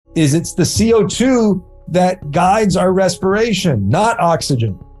is it's the CO2 that guides our respiration, not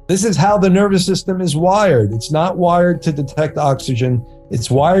oxygen. This is how the nervous system is wired. It's not wired to detect oxygen.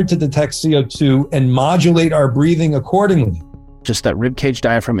 It's wired to detect CO2 and modulate our breathing accordingly. Just that ribcage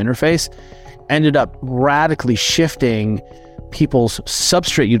diaphragm interface ended up radically shifting people's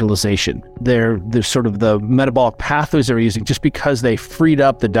substrate utilization. Their sort of the metabolic pathways they were using, just because they freed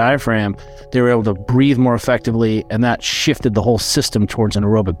up the diaphragm, they were able to breathe more effectively, and that shifted the whole system towards an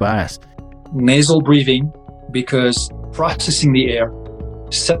aerobic bias. Nasal breathing, because processing the air,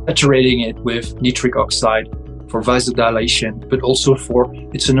 saturating it with nitric oxide for vasodilation, but also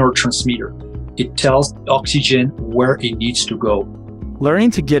it's a neurotransmitter. It tells oxygen where it needs to go.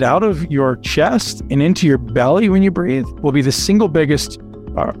 Learning to get out of your chest and into your belly when you breathe will be the single biggest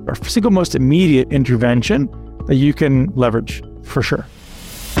or single most immediate intervention that you can leverage for sure.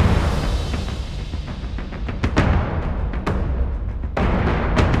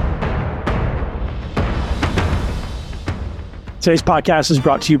 Today's podcast is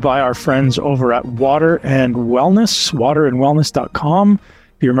brought to you by our friends over at Water and Wellness, waterandwellness.com.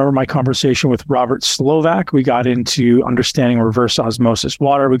 If you remember my conversation with Robert Slovak, we got into understanding reverse osmosis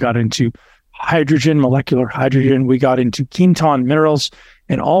water. We got into hydrogen, molecular hydrogen. We got into Quinton minerals.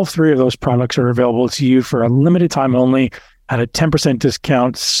 And all three of those products are available to you for a limited time only at a 10%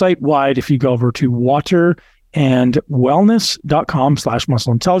 discount site-wide if you go over to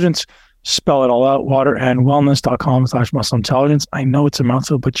waterandwellness.com/muscle intelligence. Spell it all out, waterandwellness.com/muscle intelligence. I know it's a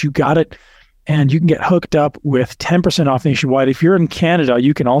mouthful, but you got it. And you can get hooked up with 10% off nationwide. If you're in Canada,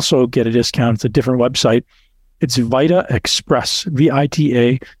 you can also get a discount. It's a different website. It's Vita Express,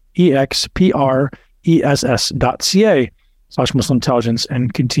 VitaExpress.ca/muscle intelligence,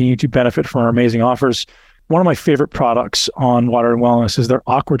 and continue to benefit from our amazing offers. One of my favorite products on Water and Wellness is their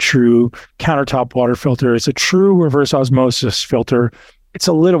AquaTrue countertop water filter. It's a true reverse osmosis filter. It's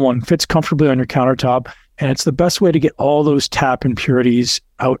a little one, fits comfortably on your countertop, and it's the best way to get all those tap impurities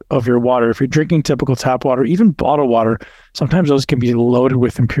out of your water. If you're drinking typical tap water, even bottled water, sometimes those can be loaded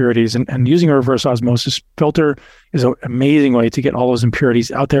with impurities, and using a reverse osmosis filter is an amazing way to get all those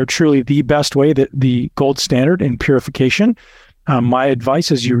impurities out there. Truly the best way, that the gold standard in purification. My advice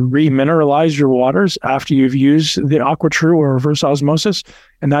is you remineralize your waters after you've used the AquaTrue or reverse osmosis,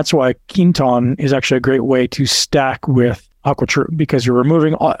 and that's why Quinton is actually a great way to stack with AquaTrue, because you're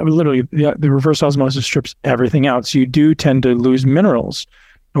removing literally the reverse osmosis strips everything out. So you do tend to lose minerals.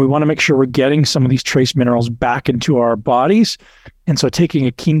 And we want to make sure we're getting some of these trace minerals back into our bodies. And so taking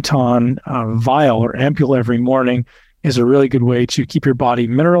a Quinton vial or ampule every morning is a really good way to keep your body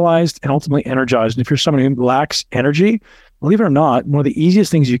mineralized and ultimately energized. And if you're somebody who lacks energy, believe it or not, one of the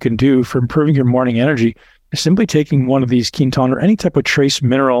easiest things you can do for improving your morning energy is simply taking one of these Quinton or any type of trace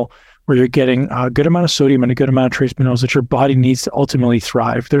mineral where you're getting a good amount of sodium and a good amount of trace minerals that your body needs to ultimately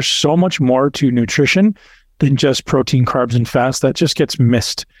thrive. There's so much more to nutrition than just protein, carbs, and fats that just gets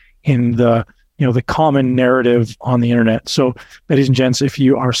missed in the common narrative on the internet. So, ladies and gents, if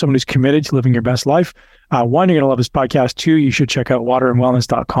you are someone who's committed to living your best life, one, you're going to love this podcast. Two, you should check out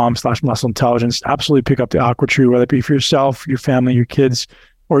waterandwellness.com/muscle intelligence. Absolutely pick up the AquaTrue, whether it be for yourself, your family, your kids,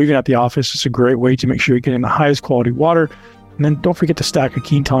 or even at the office. It's a great way to make sure you're getting the highest quality water. And then don't forget to stack a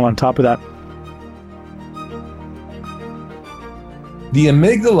Quinton on top of that. The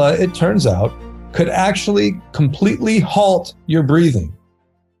amygdala, it turns out, could actually completely halt your breathing.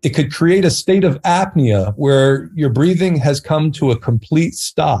 It could create a state of apnea where your breathing has come to a complete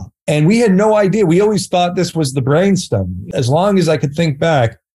stop. And we had no idea. We always thought this was the brainstem. As long as I could think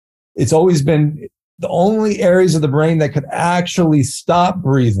back, it's always been the only areas of the brain that could actually stop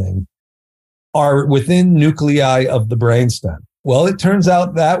breathing are within nuclei of the brainstem. Well, it turns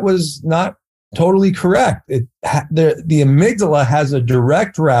out that was not totally correct. The amygdala has a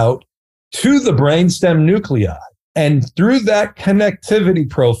direct route to the brainstem nuclei. And through that connectivity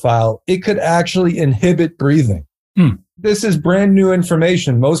profile, it could actually inhibit breathing. This is brand new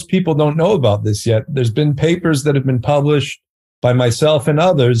information. Most people don't know about this yet. There's been papers that have been published by myself and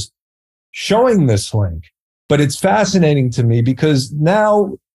others showing this link. But it's fascinating to me because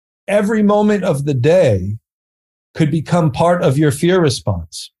now every moment of the day could become part of your fear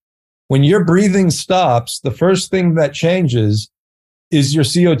response. When your breathing stops, the first thing that changes is your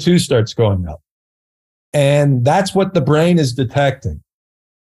CO2 starts going up. And that's what the brain is detecting.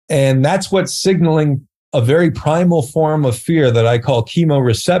 And that's what's signaling a very primal form of fear that I call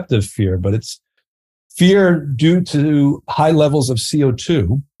chemoreceptive fear, but it's fear due to high levels of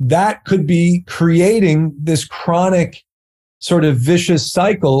CO2. That could be creating this chronic sort of vicious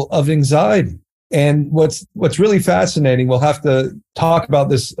cycle of anxiety. And what's really fascinating, we'll have to talk about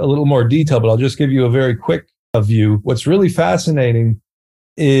this a little more detail, but I'll just give you a very quick view. What's really fascinating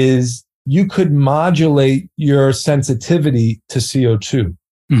is you could modulate your sensitivity to CO2.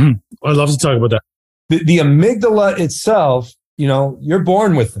 Mm-hmm. I'd love to talk about that. The amygdala itself, you're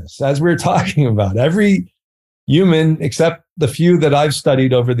born with this, as we were talking about. Every human, except the few that I've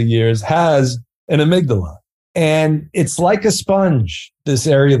studied over the years, has an amygdala. And it's like a sponge, this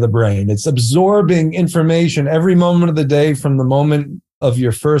area of the brain. It's absorbing information every moment of the day from the moment of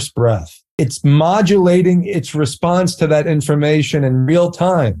your first breath. It's modulating its response to that information in real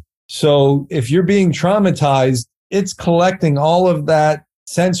time. So if you're being traumatized, it's collecting all of that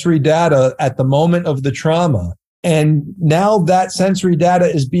sensory data at the moment of the trauma. And now that sensory data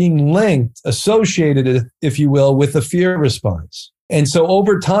is being linked, associated, if you will, with the fear response. And so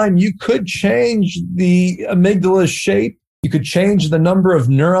over time, you could change the amygdala's shape. You could change the number of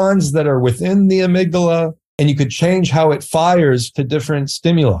neurons that are within the amygdala, and you could change how it fires to different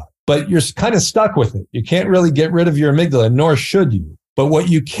stimuli. But you're kind of stuck with it. You can't really get rid of your amygdala, nor should you. But what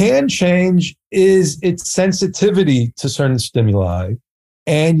you can change is its sensitivity to certain stimuli.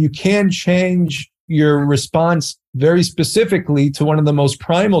 And you can change your response very specifically to one of the most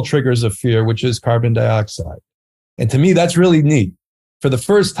primal triggers of fear, which is carbon dioxide. And to me, that's really neat. For the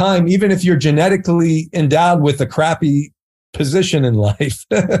first time, even if you're genetically endowed with a crappy position in life,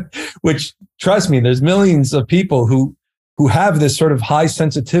 which, trust me, there's millions of people who have this sort of high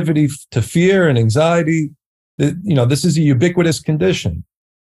sensitivity to fear and anxiety. This is a ubiquitous condition.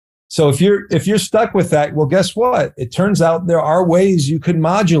 So if you're stuck with that, well, guess what? It turns out there are ways you could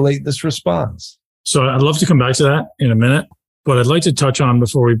modulate this response. So I'd love to come back to that in a minute. What I'd like to touch on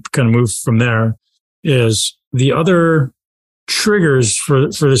before we kind of move from there is the other triggers for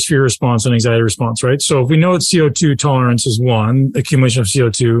this fear response and anxiety response, right? So if we know that CO2 tolerance is one, accumulation of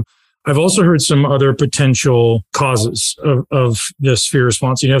CO2, I've also heard some other potential causes of this fear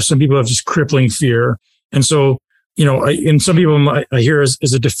response. Some people have just crippling fear. And so, in some people I hear is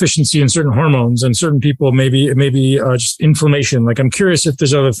a deficiency in certain hormones, and certain people maybe just inflammation. Like, I'm curious if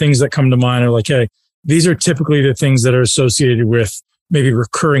there's other things that come to mind, or like, hey, these are typically the things that are associated with maybe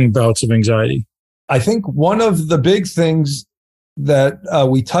recurring bouts of anxiety. I think one of the big things that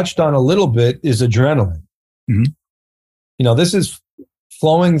we touched on a little bit is adrenaline. Mm-hmm. This is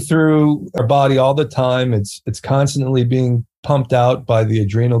flowing through our body all the time. It's constantly being pumped out by the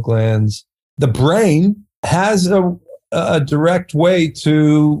adrenal glands. The brain has a direct way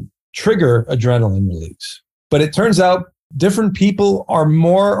to trigger adrenaline release. But it turns out different people are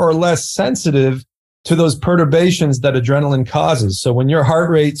more or less sensitive to those perturbations that adrenaline causes. So when your heart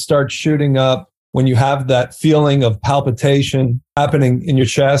rate starts shooting up, when you have that feeling of palpitation happening in your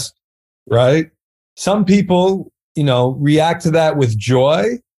chest, right? Some people, react to that with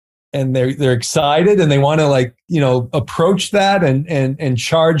joy, and they're excited, and they want to approach that and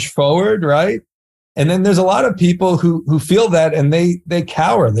charge forward, right? And then there's a lot of people who feel that, and they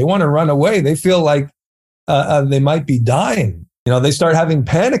cower. They want to run away. They feel like they might be dying. They start having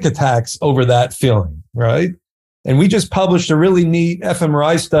panic attacks over that feeling, right? And we just published a really neat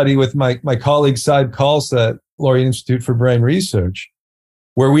fMRI study with my colleague Saib Khalsa at Laureate Institute for Brain Research,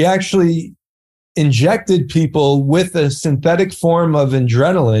 where we actually injected people with a synthetic form of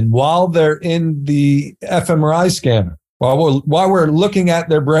adrenaline while they're in the fMRI scanner, while we're looking at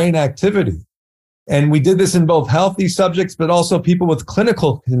their brain activity. And we did this in both healthy subjects, but also people with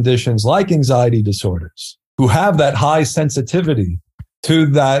clinical conditions like anxiety disorders who have that high sensitivity to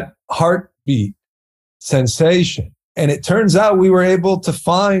that heartbeat sensation. And it turns out we were able to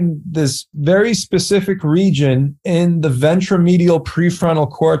find this very specific region in the ventromedial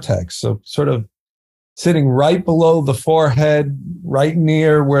prefrontal cortex. So sort of sitting right below the forehead, right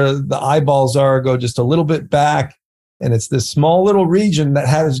near where the eyeballs are, go just a little bit back. And it's this small little region that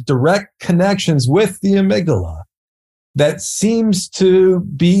has direct connections with the amygdala that seems to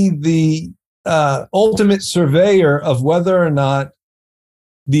be the ultimate surveyor of whether or not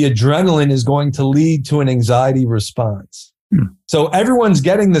the adrenaline is going to lead to an anxiety response. So everyone's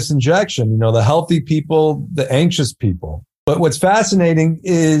getting this injection, the healthy people, the anxious people. But what's fascinating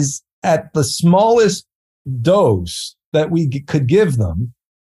is at the smallest dose that we could give them,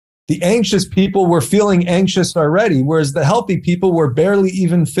 the anxious people were feeling anxious already, whereas the healthy people were barely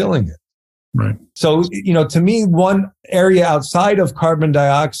even feeling it. Right. So, to me, one area outside of carbon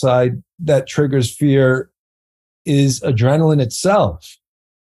dioxide that triggers fear is adrenaline itself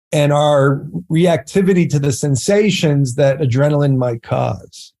and our reactivity to the sensations that adrenaline might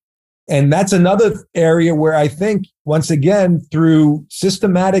cause. And that's another area where I think, once again, through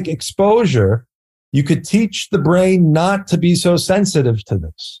systematic exposure, you could teach the brain not to be so sensitive to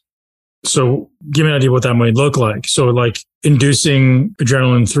this. So give me an idea what that might look like. So like inducing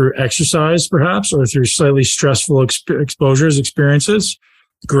adrenaline through exercise, perhaps, or through slightly stressful experiences.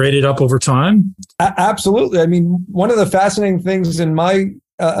 graded up over time? Absolutely. I mean, one of the fascinating things in my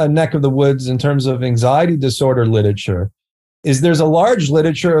neck of the woods in terms of anxiety disorder literature is there's a large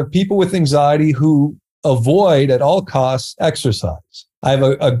literature of people with anxiety who avoid at all costs exercise. I have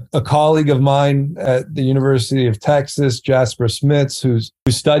a colleague of mine at the University of Texas, Jasper Smits, who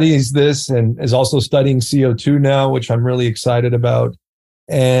studies this and is also studying CO2 now, which I'm really excited about.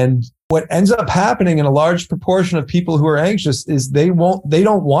 And what ends up happening in a large proportion of people who are anxious is they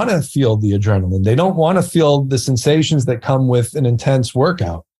don't want to feel the adrenaline. They don't want to feel the sensations that come with an intense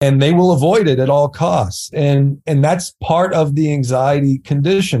workout, and they will avoid it at all costs. And that's part of the anxiety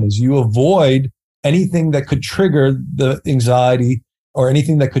condition, is you avoid anything that could trigger the anxiety or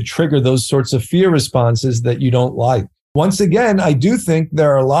anything that could trigger those sorts of fear responses that you don't like. Once again, I do think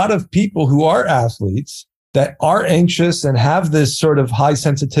there are a lot of people who are athletes that are anxious and have this sort of high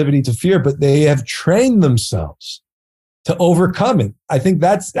sensitivity to fear, but they have trained themselves to overcome it. I think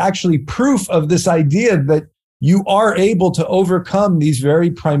that's actually proof of this idea that you are able to overcome these very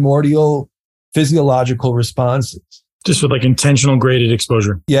primordial physiological responses. Just with like intentional graded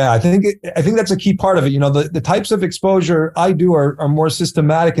exposure. Yeah, I think that's a key part of it. You know, the types of exposure I do are more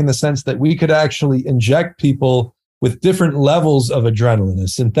systematic in the sense that we could actually inject people with different levels of adrenaline, a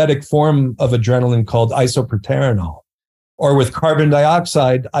synthetic form of adrenaline called isoproterenol. Or with carbon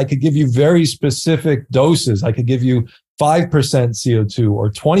dioxide, I could give you very specific doses. I could give you 5% CO2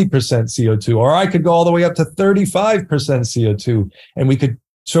 or 20% CO2, or I could go all the way up to 35% CO2. And we could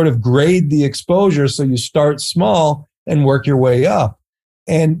sort of grade the exposure so you start small and work your way up.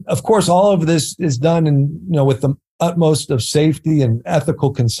 And of course, all of this is done with the utmost of safety and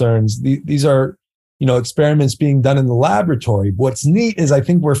ethical concerns. These are, experiments being done in the laboratory. What's neat is I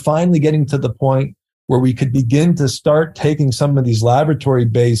think we're finally getting to the point where we could begin to start taking some of these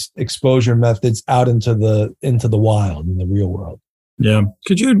laboratory-based exposure methods out into the wild, in the real world. Yeah.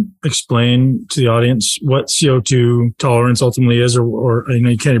 Could you explain to the audience what CO2 tolerance ultimately is, or I know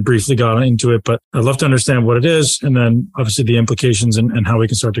you kind of briefly got into it, but I'd love to understand what it is, and then obviously the implications and how we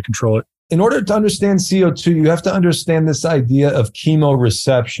can start to control it. In order to understand CO2, you have to understand this idea of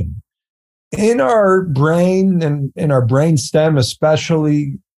chemoreception. In our brain and in our brain stem,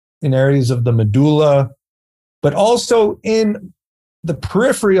 especially in areas of the medulla, but also in the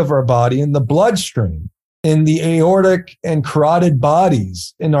periphery of our body, in the bloodstream, in the aortic and carotid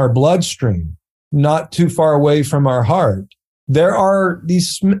bodies in our bloodstream, not too far away from our heart, there are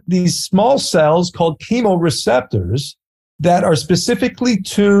these small cells called chemoreceptors that are specifically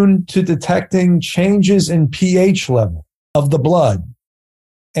tuned to detecting changes in pH level of the blood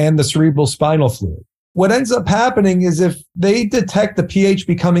and the cerebral spinal fluid. What ends up happening is if they detect the pH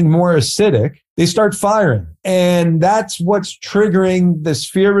becoming more acidic, they start firing. And that's what's triggering this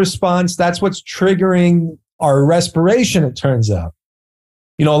fear response. That's what's triggering our respiration, it turns out.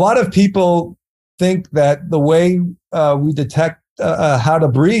 A lot of people think that the way we detect how to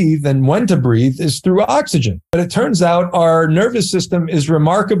breathe and when to breathe is through oxygen. But it turns out our nervous system is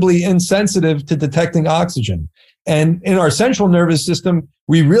remarkably insensitive to detecting oxygen. And in our central nervous system,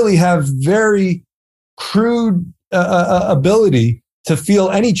 we really have very crude ability to feel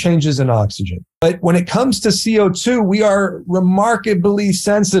any changes in oxygen. But when it comes to CO2, we are remarkably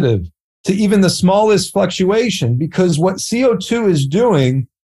sensitive to even the smallest fluctuation, because what CO2 is doing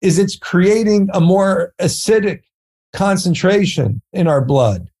is it's creating a more acidic concentration in our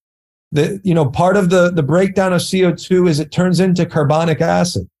blood. Part of the breakdown of CO2 is it turns into carbonic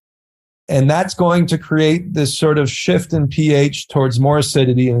acid. And that's going to create this sort of shift in pH towards more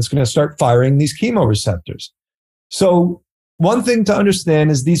acidity, and it's going to start firing these chemoreceptors. So one thing to understand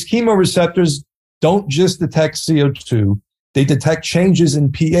is these chemoreceptors don't just detect CO2, they detect changes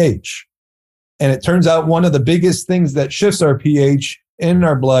in pH. And it turns out one of the biggest things that shifts our pH in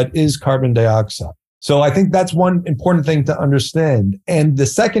our blood is carbon dioxide. So I think that's one important thing to understand. And the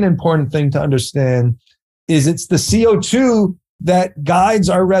second important thing to understand is it's the CO2 that guides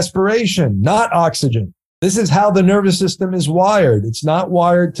our respiration, not oxygen. This is how the nervous system is wired. It's not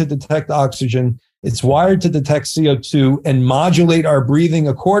wired to detect oxygen. It's wired to detect CO2 and modulate our breathing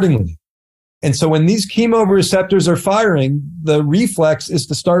accordingly. And so when these chemoreceptors are firing, the reflex is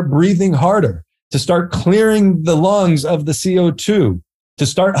to start breathing harder, to start clearing the lungs of the CO2, to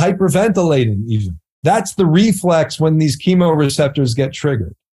start hyperventilating even. That's the reflex when these chemoreceptors get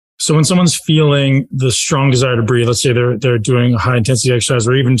triggered. So when someone's feeling the strong desire to breathe, let's say they're doing a high intensity exercise,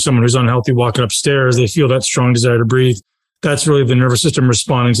 or even someone who's unhealthy walking upstairs, they feel that strong desire to breathe. That's really the nervous system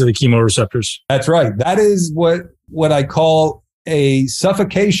responding to the chemoreceptors. That's right. That is what I call a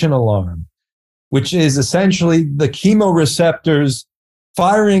suffocation alarm, which is essentially the chemoreceptors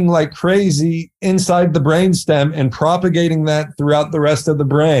firing like crazy inside the brainstem and propagating that throughout the rest of the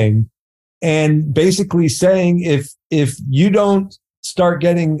brain, and basically saying if you don't start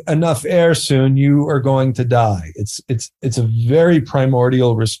getting enough air soon, you are going to die. It's a very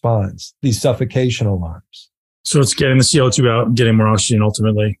primordial response, these suffocation alarms. So it's getting the CO2 out and getting more oxygen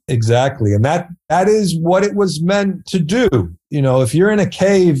ultimately. Exactly. And that is what it was meant to do. If you're in a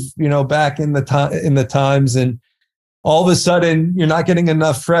cave, back in the times, and all of a sudden you're not getting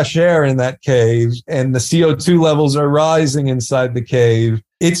enough fresh air in that cave and the CO2 levels are rising inside the cave,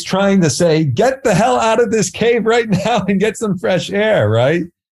 it's trying to say, get the hell out of this cave right now and get some fresh air, right?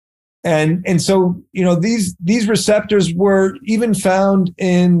 And so, these receptors were even found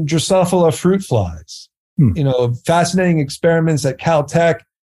in Drosophila fruit flies. Fascinating experiments at Caltech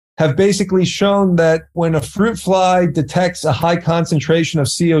have basically shown that when a fruit fly detects a high concentration of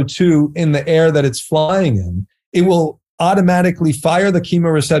CO2 in the air that it's flying in, it will automatically fire the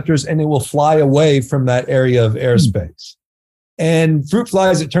chemoreceptors and it will fly away from that area of airspace. And fruit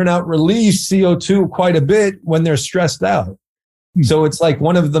flies, it turned out, release CO2 quite a bit when they're stressed out. So it's like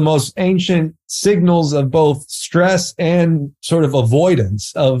one of the most ancient signals of both stress and sort of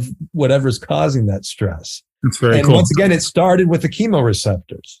avoidance of whatever's causing that stress. That's very cool. And once again, it started with the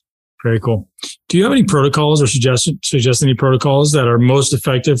chemoreceptors. Very cool. Do you have any protocols or suggest any protocols that are most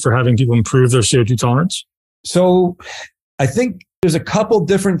effective for having people improve their CO2 tolerance? So I think there's a couple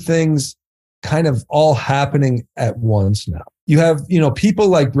different things kind of all happening at once now. You have, people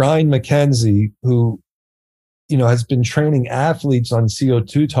like Brian McKenzie, who has been training athletes on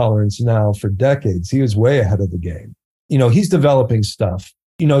CO2 tolerance now for decades. He was way ahead of the game. He's developing stuff.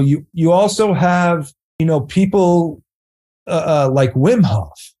 You also have, people like Wim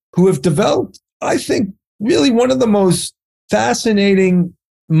Hof, who have developed, I think, really one of the most fascinating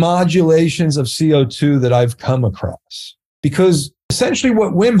modulations of CO2 that I've come across. Because essentially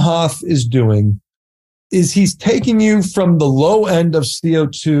what Wim Hof is doing is he's taking you from the low end of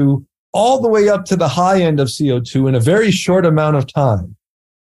CO2 all the way up to the high end of CO2 in a very short amount of time,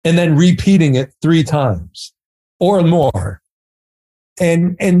 and then repeating it 3 times or more.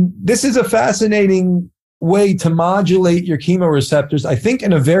 And this is a fascinating way to modulate your chemoreceptors, I think,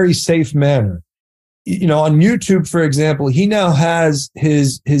 in a very safe manner. On YouTube, for example, he now has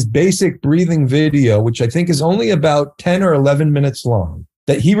his basic breathing video, which I think is only about 10 or 11 minutes long,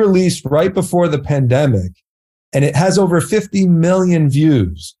 that he released right before the pandemic. And it has over 50 million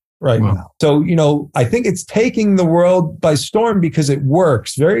views right now. So, I think it's taking the world by storm because it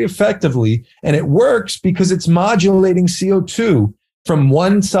works very effectively. And it works because it's modulating CO2 from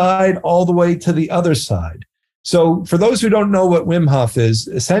one side all the way to the other side. So for those who don't know what Wim Hof is,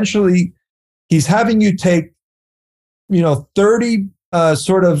 essentially, he's having you take, 30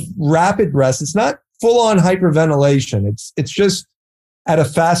 sort of rapid breaths. It's not full on hyperventilation. It's just at a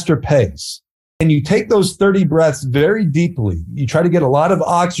faster pace. And you take those 30 breaths very deeply. You try to get a lot of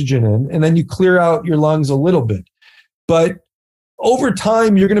oxygen in, and then you clear out your lungs a little bit. But over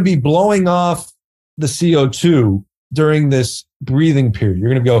time, you're going to be blowing off the CO2 during this breathing period. You're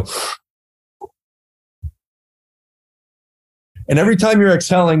going to go, and every time you're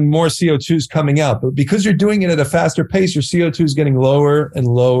exhaling, more CO2 is coming out. But because you're doing it at a faster pace, your CO2 is getting lower and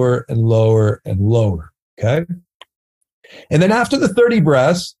lower and lower and lower. Okay. And then after the 30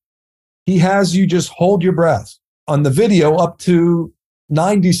 breaths, he has you just hold your breath on the video up to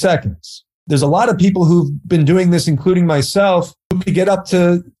 90 seconds. There's a lot of people who've been doing this, including myself, who could get up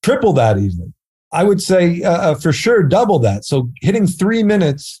to triple that even. I would say for sure double that. So hitting 3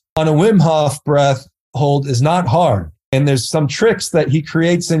 minutes on a Wim Hof breath hold is not hard. And there's some tricks that he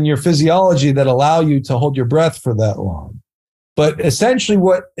creates in your physiology that allow you to hold your breath for that long. But essentially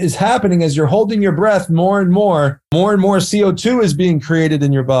what is happening is you're holding your breath more and more CO2 is being created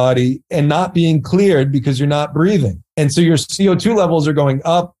in your body and not being cleared because you're not breathing. And so your CO2 levels are going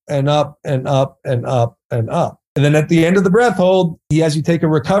up and up and up and up and up. And then at the end of the breath hold, he has you take a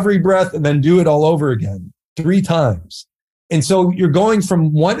recovery breath and then do it all over again 3 times. And so you're going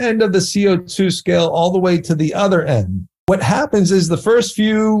from one end of the CO2 scale all the way to the other end. What happens is the first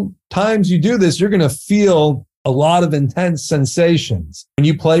few times you do this, you're going to feel a lot of intense sensations when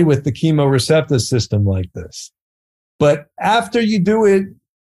you play with the chemoreceptor system like this. But after you do it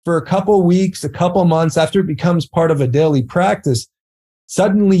for a couple weeks, a couple months, after it becomes part of a daily practice,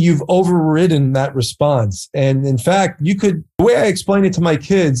 suddenly you've overridden that response. And in fact, the way I explain it to my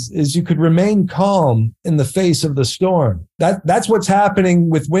kids is you could remain calm in the face of the storm. That's what's happening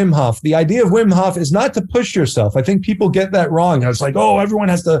with Wim Hof. The idea of Wim Hof is not to push yourself. I think people get that wrong. It's like, oh, everyone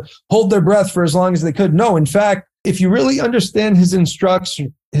has to hold their breath for as long as they could. No, in fact, if you really understand his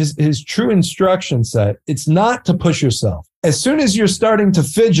instruction, his true instruction set, it's not to push yourself. As soon as you're starting to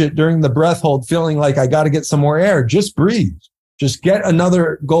fidget during the breath hold, feeling like I got to get some more air, just breathe. Just get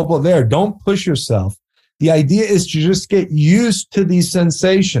another gulp of air. Don't push yourself. The idea is to just get used to these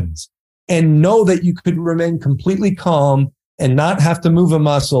sensations and know that you could remain completely calm and not have to move a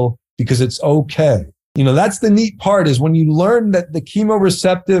muscle because it's okay. You know, that's the neat part, is when you learn that the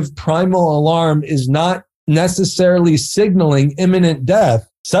chemoreceptive primal alarm is not necessarily signaling imminent death,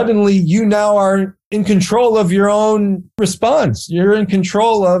 suddenly you now are in control of your own response. You're in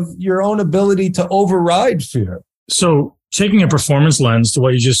control of your own ability to override fear. So taking a performance lens to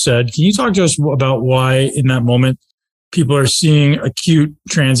what you just said, can you talk to us about why in that moment people are seeing acute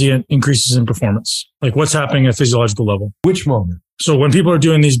transient increases in performance? Like what's happening at a physiological level? Which moment? So when people are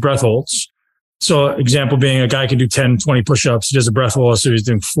doing these breath holds, so example being a guy can do 10, 20 push-ups. He does a breath hold, so he's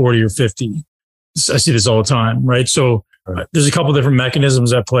doing 40 or 50. I see this all the time, right? So there's a couple different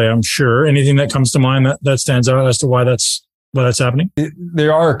mechanisms at play, I'm sure. Anything that comes to mind that stands out as to why that's happening?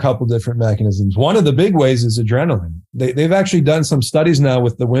 There are a couple different mechanisms. One of the big ways is adrenaline. They've actually done some studies now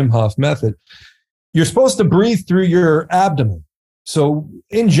with the Wim Hof method. You're supposed to breathe through your abdomen. So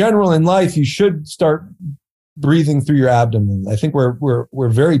in general in life, you should start breathing through your abdomen. I think we're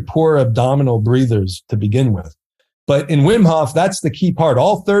very poor abdominal breathers to begin with. But in Wim Hof, that's the key part.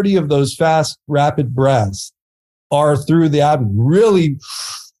 All 30 of those fast, rapid breaths are through the abdomen, really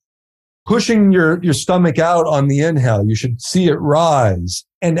pushing your stomach out on the inhale. You should see it rise.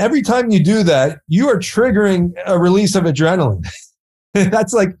 And every time you do that, you are triggering a release of adrenaline.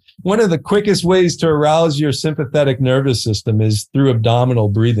 That's like one of the quickest ways to arouse your sympathetic nervous system is through abdominal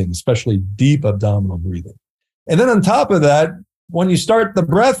breathing, especially deep abdominal breathing. And then on top of that, when you start the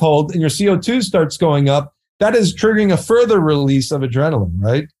breath hold and your CO2 starts going up, that is triggering a further release of adrenaline,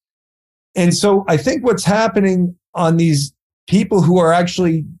 right? And so I think what's happening on these people who are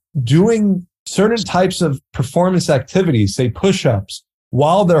actually doing certain types of performance activities, say push-ups,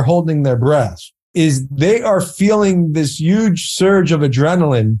 while they're holding their breath, is they are feeling this huge surge of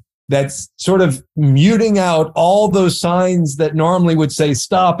adrenaline that's sort of muting out all those signs that normally would say,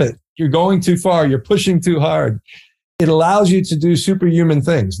 stop it, you're going too far, you're pushing too hard. It allows you to do superhuman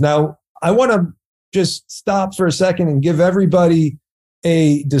things. Now, I want to just stop for a second and give everybody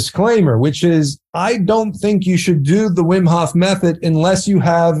a disclaimer, which is I don't think you should do the Wim Hof method unless you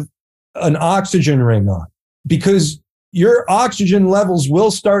have an oxygen ring on, because your oxygen levels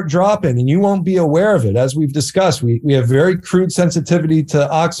will start dropping and you won't be aware of it. As we've discussed, we have very crude sensitivity to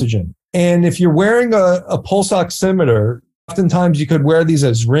oxygen. And if you're wearing a pulse oximeter, oftentimes you could wear these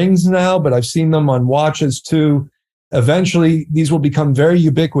as rings now, but I've seen them on watches too. Eventually, these will become very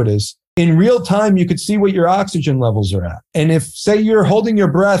ubiquitous. In real time, you could see what your oxygen levels are at. And if, say, you're holding your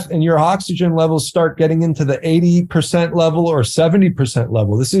breath and your oxygen levels start getting into the 80% level or 70%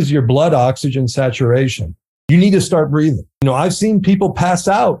 level, this is your blood oxygen saturation. You need to start breathing. You know, I've seen people pass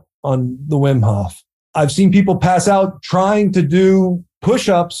out on the Wim Hof. I've seen people pass out trying to do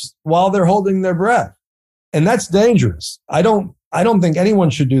push-ups while they're holding their breath. And that's dangerous. I don't think anyone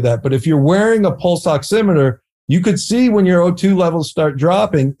should do that. But if you're wearing a pulse oximeter, you could see when your O2 levels start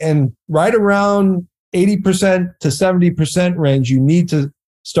dropping, and right around 80% to 70% range, you need to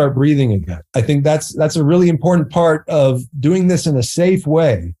start breathing again. I think that's a really important part of doing this in a safe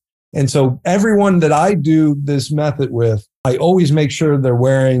way. And so everyone that I do this method with, I always make sure they're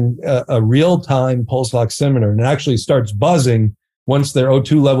wearing a real-time pulse oximeter, and it actually starts buzzing once their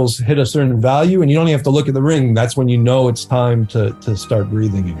O2 levels hit a certain value, and you don't even have to look at the ring. That's when you know it's time to start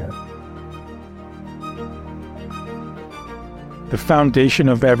breathing again. The foundation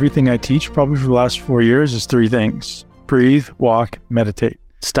of everything I teach, probably for the last 4 years, is 3 things: breathe, walk, meditate.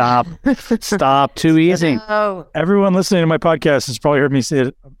 Stop. Too easy. Oh. Everyone listening to my podcast has probably heard me say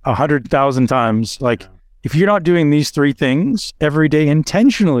it 100,000 times. Like, if you're not doing these 3 things every day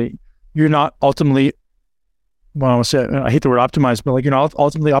intentionally, you're not ultimately, well, I hate the word optimized, but like, you're not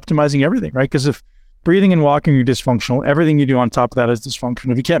ultimately optimizing everything, right? Because if breathing and walking are dysfunctional, everything you do on top of that is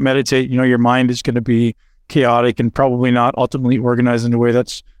dysfunctional. If you can't meditate, your mind is going to be chaotic and probably not ultimately organized in a way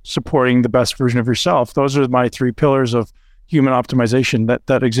that's supporting the best version of yourself. Those are my 3 pillars of human optimization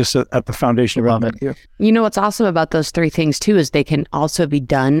that exists at the foundation of it. You know what's awesome about those 3 things too is they can also be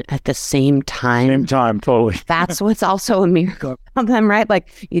done at the same time. Same time, totally. That's what's also a miracle of them, right?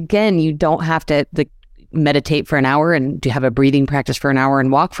 Like, again, you don't have to meditate for an hour and to have a breathing practice for an hour and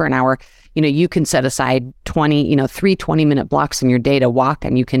walk for an hour. You can set aside 3 20-minute blocks in your day to walk,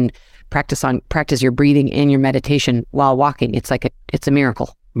 and you can practice your breathing and your meditation while walking. It's a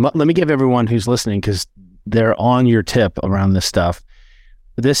miracle. Let me give everyone who's listening, because they're on your tip around this stuff.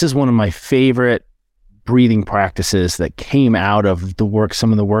 This is one of my favorite breathing practices that came out of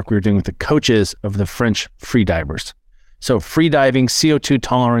some of the work we were doing with the coaches of the French free divers. So free diving, CO2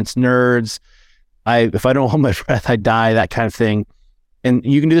 tolerance, nerds. If I don't hold my breath, I die, that kind of thing. And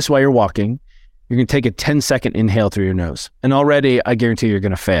you can do this while you're walking. You're going to take a 10-second inhale through your nose. And already, I guarantee you're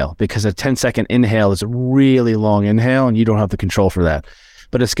going to fail because a 10-second inhale is a really long inhale and you don't have the control for that.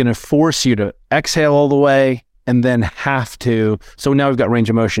 But it's going to force you to exhale all the way and then have to. So now we've got range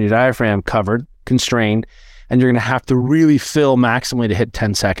of motion, your diaphragm covered, constrained, and you're going to have to really fill maximally to hit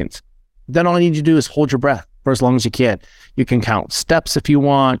 10 seconds. Then all you need to do is hold your breath for as long as you can. You can count steps if you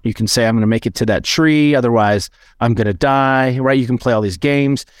want. You can say, I'm going to make it to that tree. Otherwise, I'm going to die, right? You can play all these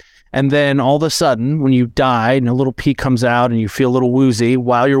games. And then all of a sudden, when you die and a little pee comes out and you feel a little woozy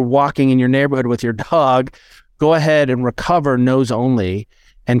while you're walking in your neighborhood with your dog, go ahead and recover nose only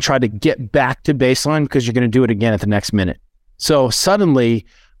and try to get back to baseline because you're going to do it again at the next minute. So suddenly,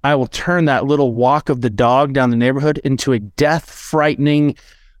 I will turn that little walk of the dog down the neighborhood into a death-frightening,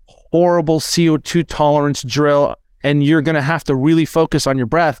 horrible CO2 tolerance drill, and you're going to have to really focus on your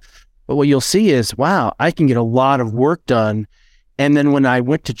breath. But what you'll see is, wow, I can get a lot of work done. And then when I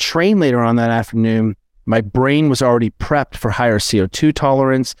went to train later on that afternoon, my brain was already prepped for higher CO2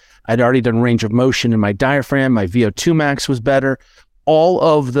 tolerance. I'd already done range of motion in my diaphragm. My VO2 max was better. All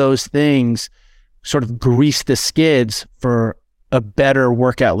of those things sort of greased the skids for a better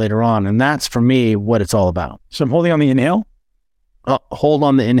workout later on. And that's, for me, what it's all about. So I'm holding on the inhale? Hold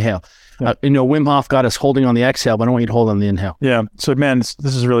on the inhale. Yeah. Wim Hof got us holding on the exhale, but I don't want you to hold on the inhale. Yeah. So, man,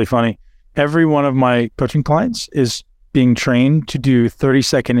 this is really funny. Every one of my coaching clients is being trained to do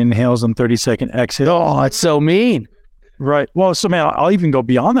 30-second inhales and 30-second exhales. Oh, it's so mean. Right. Well, so, man, I'll even go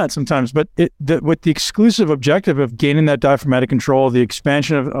beyond that sometimes, but with the exclusive objective of gaining that diaphragmatic control, the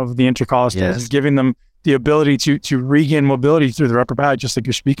expansion of the intercostals, yes, giving them the ability to regain mobility through their upper back, just like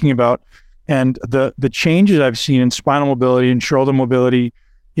you're speaking about. And the changes I've seen in spinal mobility and shoulder mobility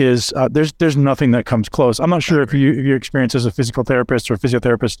is there's nothing that comes close. I'm not sure if your experience as a physical therapist or a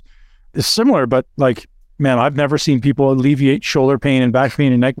physiotherapist is similar, but like, man, I've never seen people alleviate shoulder pain and back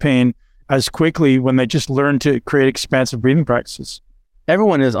pain and neck pain as quickly when they just learn to create expansive breathing practices.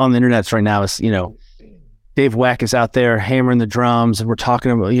 Everyone is on the internet right now. Is Dave Weck is out there hammering the drums, and we're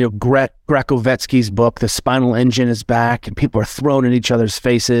talking about Grekovetsky's book, The Spinal Engine, is back, and people are thrown in each other's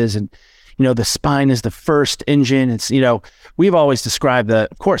faces, and the spine is the first engine. It's we've always described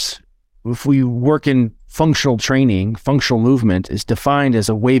that. Of course, if we work in functional training, functional movement is defined as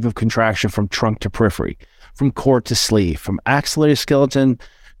a wave of contraction from trunk to periphery, from core to sleeve, from axillary skeleton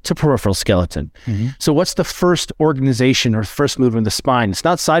to peripheral skeleton. Mm-hmm. So what's the first organization or first movement of the spine? It's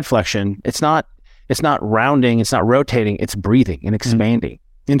not side flexion. It's not rounding. It's not rotating. It's breathing and expanding.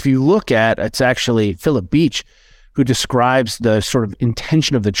 Mm-hmm. And if you look at, it's actually Philip Beach who describes the sort of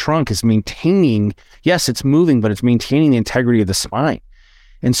intention of the trunk as maintaining, yes, it's moving, but it's maintaining the integrity of the spine.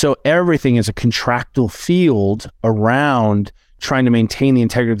 And so everything is a contractile field around trying to maintain the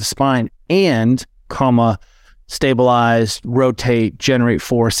integrity of the spine and, stabilize, rotate, generate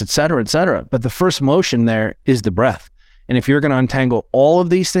force, et cetera, et cetera. But the first motion there is the breath. And if you're going to untangle all of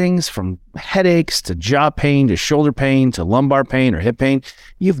these things, from headaches to jaw pain to shoulder pain to lumbar pain or hip pain,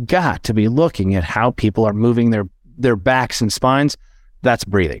 you've got to be looking at how people are moving their backs and spines. That's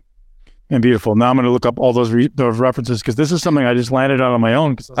breathing. And beautiful. Now I'm going to look up all those references because this is something I just landed on my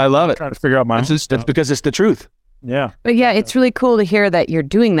own. I love it. Trying to figure out my own stuff. That's because it's the truth. Yeah. But yeah, it's really cool to hear that you're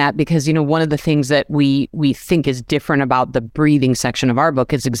doing that because, one of the things that we think is different about the breathing section of our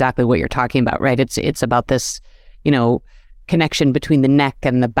book is exactly what you're talking about, right? It's about this, connection between the neck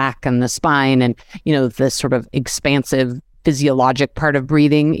and the back and the spine and, this sort of expansive physiologic part of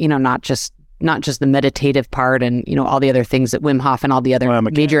breathing, not just the meditative part and, all the other things that Wim Hof and all the other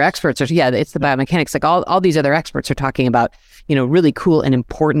major experts are. Yeah, it's the biomechanics. Like all these other experts are talking about, really cool and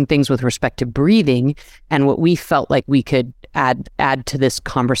important things with respect to breathing. And what we felt like we could add to this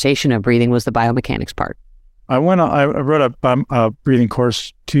conversation of breathing was the biomechanics part. I wrote a breathing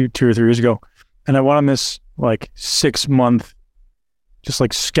course two or 3 years ago, and I went on this 6-month, just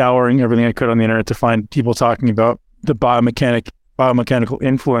scouring everything I could on the internet to find people talking about the biomechanical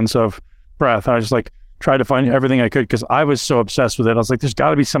influence of breath. I just tried to find everything I could because I was so obsessed with it. I was like, there's got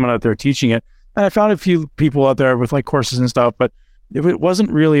to be someone out there teaching it. And I found a few people out there with courses and stuff, but it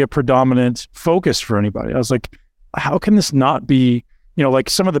wasn't really a predominant focus for anybody. I was like, how can this not be,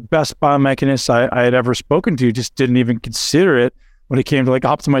 some of the best biomechanists I had ever spoken to just didn't even consider it when it came to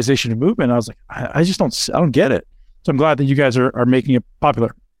optimization of movement. I was like, I don't get it. So I'm glad that you guys are making it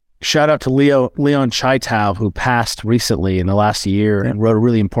popular. Shout out to Leon Chaitow, who passed recently in the last year and wrote a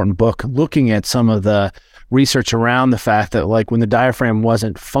really important book looking at some of the research around the fact that when the diaphragm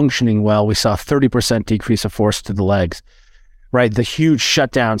wasn't functioning well, we saw 30% decrease of force to the legs, right? The huge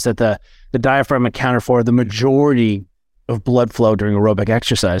shutdowns that the diaphragm accounted for, the majority of blood flow during aerobic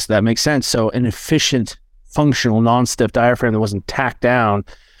exercise. That makes sense. So an efficient, functional, non-stiff diaphragm that wasn't tacked down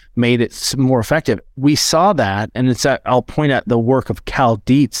made it more effective. We saw that, and I'll point at the work of Cal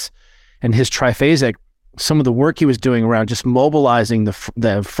Dietz and his triphasic. Some of the work he was doing around just mobilizing the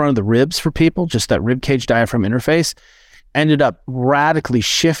front of the ribs for people, just that rib cage diaphragm interface, ended up radically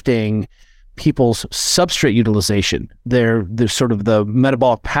shifting people's substrate utilization. They're sort of the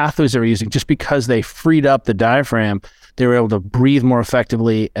metabolic pathways they're using, just because they freed up the diaphragm, they were able to breathe more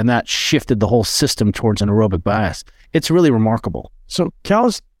effectively, and that shifted the whole system towards an aerobic bias. It's really remarkable. So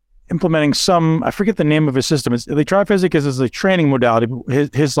Cal's implementing some, I forget the name of his system. The triphasic is a training modality,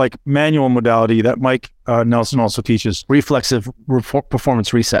 his like manual modality that Mike Nelson also teaches. Reflexive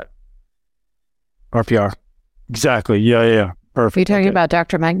performance reset, RPR. Exactly. Yeah. Perfect. Are you talking about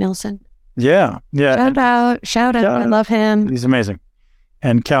Dr. Mike Nelson? Yeah. Shout out. I love him. He's amazing.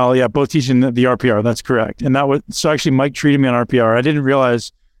 And Cal, both teaching the RPR. That's correct. And so actually Mike treated me on RPR. I didn't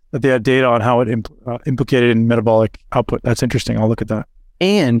realize that they had data on how it implicated in metabolic output. That's interesting. I'll look at that.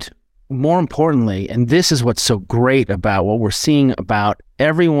 And more importantly, and this is what's so great about what we're seeing about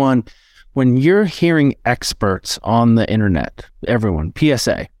everyone, when you're hearing experts on the internet, everyone,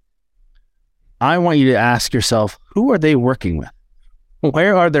 PSA, I want you to ask yourself, who are they working with?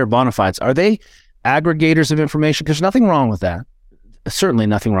 Where are their bona fides? Are they aggregators of information? There's nothing wrong with that. Certainly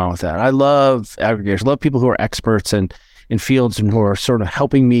nothing wrong with that. I love aggregators. I love people who are experts in fields and who are sort of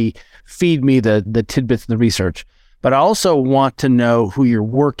helping me, feed me the tidbits of the research. But I also want to know who you're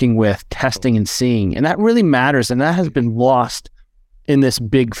working with, testing and seeing. And that really matters. And that has been lost in this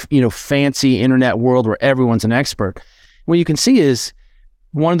big, fancy internet world where everyone's an expert. What you can see is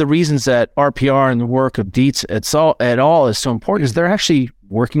one of the reasons that RPR and the work of Dietz et al. Is so important is they're actually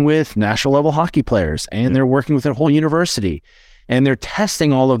working with national level hockey players, and they're working with a whole university, and they're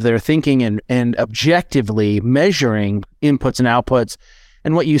testing all of their thinking and objectively measuring inputs and outputs.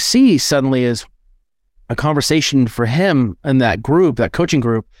 And what you see suddenly is a conversation for him and that group, that coaching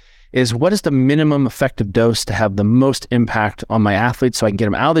group, is what is the minimum effective dose to have the most impact on my athletes so I can get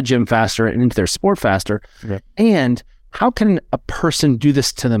them out of the gym faster and into their sport faster? Okay. And how can a person do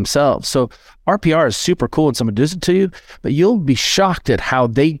this to themselves? So RPR is super cool when someone does it to you, but you'll be shocked at how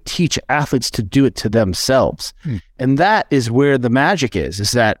they teach athletes to do it to themselves. And that is where the magic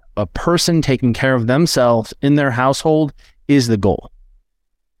is that a person taking care of themselves in their household is the goal.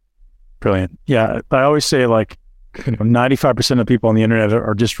 Brilliant. Yeah. I always say 95% of people on the internet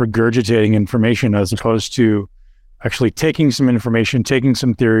are just regurgitating information as opposed to actually taking some information, taking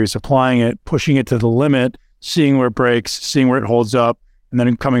some theories, applying it, pushing it to the limit, seeing where it breaks, seeing where it holds up, and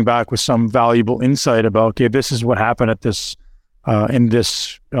then coming back with some valuable insight about, okay, this is what happened at this, in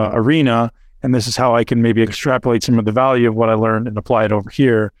this arena, and this is how I can maybe extrapolate some of the value of what I learned and apply it over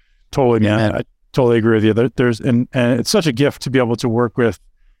here. Totally, man. I totally agree with you. And it's such a gift to be able to work with,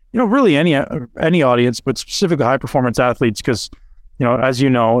 really any audience, but specifically high performance athletes, because, as you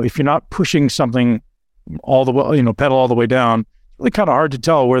know, if you're not pushing something all the way, pedal all the way down, it's really kind of hard to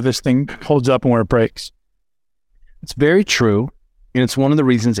tell where this thing holds up and where it breaks. It's very true. And it's one of the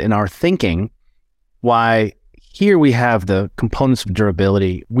reasons in our thinking why here we have the components of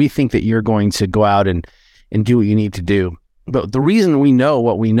durability. We think that you're going to go out and do what you need to do. But the reason we know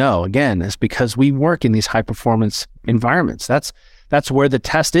what we know, again, is because we work in these high performance environments. That's where the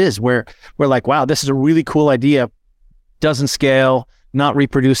test is, where we're like, wow, this is a really cool idea. Doesn't scale, not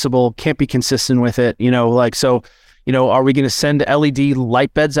reproducible, can't be consistent with it. Are we going to send LED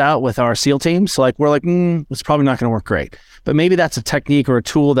light beds out with our SEAL teams? We're like, it's probably not going to work great. But maybe that's a technique or a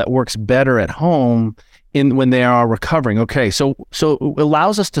tool that works better at home when they are recovering. Okay, so it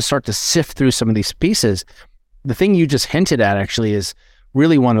allows us to start to sift through some of these pieces. The thing you just hinted at actually is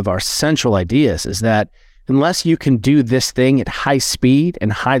really one of our central ideas, is that unless you can do this thing at high speed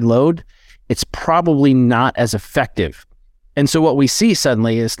and high load, it's probably not as effective. And so what we see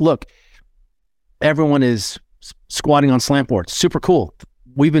suddenly is, look, everyone is squatting on slant boards. Super cool.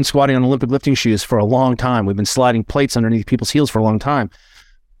 We've been squatting on Olympic lifting shoes for a long time. We've been sliding plates underneath people's heels for a long time.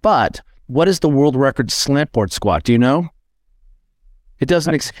 But what is the world record slant board squat? Do you know? It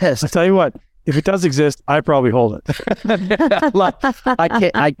doesn't exist. I'll tell you what, if it does exist, I probably hold it.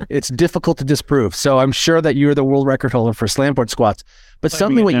 It's difficult to disprove. So I'm sure that you're the world record holder for slant board squats. But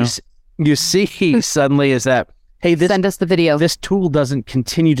suddenly what you see suddenly is that, hey, send us the video. This tool doesn't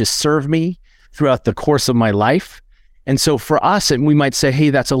continue to serve me throughout the course of my life. And so for us, we might say, hey,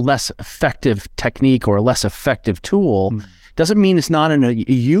 that's a less effective technique or a less effective tool. Doesn't mean it's not a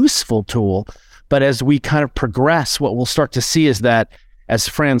useful tool, but as we kind of progress, what we'll start to see is that, as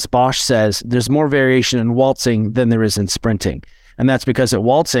Franz Bosch says, there's more variation in waltzing than there is in sprinting. And that's because at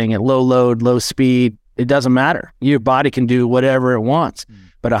waltzing, at low load, low speed, it doesn't matter. Your body can do whatever it wants.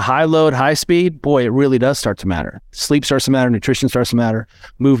 But a high load, high speed, boy, it really does start to matter. Sleep starts to matter, nutrition starts to matter,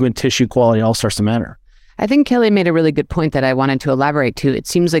 movement, tissue quality, all starts to matter. I think Kelly made a really good point that I wanted to elaborate to. It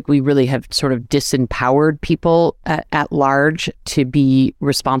seems like we really have sort of disempowered people at large to be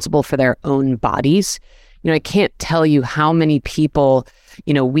responsible for their own bodies. I can't tell you how many people,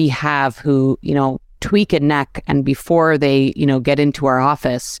 we have who, tweak a neck and before they, get into our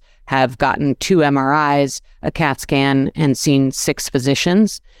office have gotten 2 MRIs, a CAT scan, and seen 6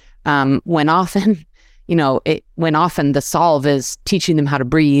 physicians. When often the solve is teaching them how to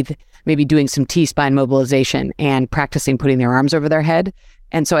breathe, maybe doing some T-spine mobilization and practicing putting their arms over their head.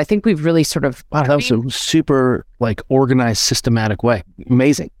 And so I think we've really sort of... Wow, that was a super organized, systematic way.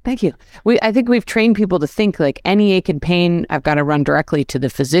 Amazing. Thank you. I think we've trained people to think like any ache and pain, I've got to run directly to the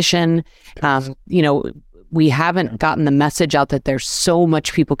physician. We haven't gotten the message out that there's so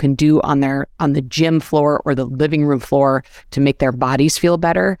much people can do on the gym floor or the living room floor to make their bodies feel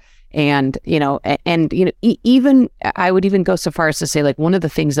better. And, even I would even go so far as to say, like, one of the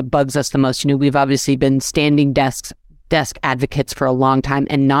things that bugs us the most, we've obviously been standing desk advocates for a long time,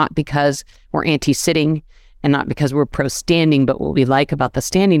 and not because we're anti-sitting and not because we're pro-standing, but what we like about the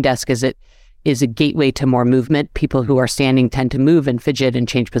standing desk is it is a gateway to more movement. People who are standing tend to move and fidget and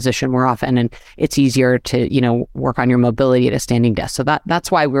change position more often, and it's easier to, work on your mobility at a standing desk. So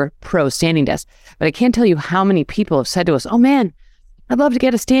that's why we're pro-standing desk. But I can't tell you how many people have said to us, oh man, I'd love to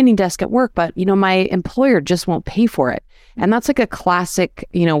get a standing desk at work, but, my employer just won't pay for it. And that's like a classic,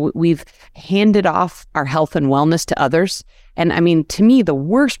 we've handed off our health and wellness to others. And I mean, to me, the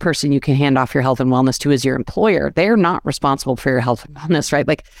worst person you can hand off your health and wellness to is your employer. They're not responsible for your health and wellness, right?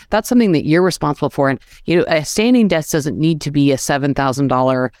 Like, that's something that you're responsible for. And, a standing desk doesn't need to be a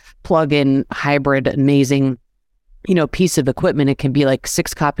 $7,000 plug-in hybrid, amazing, piece of equipment. It can be like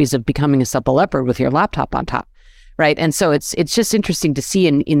 6 copies of Becoming a Supple Leopard with your laptop on top. Right. And so it's just interesting to see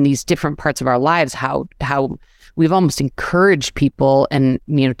in these different parts of our lives how we've almost encouraged people and,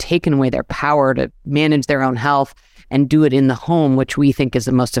 taken away their power to manage their own health and do it in the home, which we think is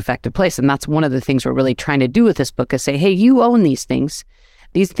the most effective place. And that's one of the things we're really trying to do with this book is say, hey, you own these things.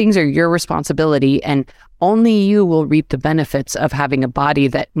 These things are your responsibility, and only you will reap the benefits of having a body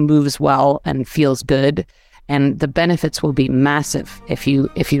that moves well and feels good. And the benefits will be massive if you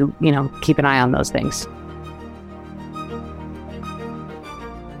keep an eye on those things.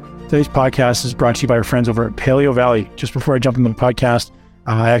 Today's podcast is brought to you by our friends over at Paleo Valley. Just before I jump into the podcast,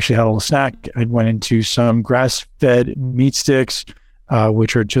 I actually had a little snack. I went into some grass-fed meat sticks,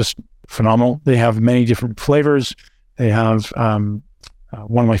 which are just phenomenal. They have many different flavors. They have one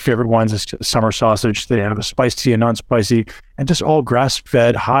of my favorite ones is summer sausage. They have a spicy and non-spicy, and just all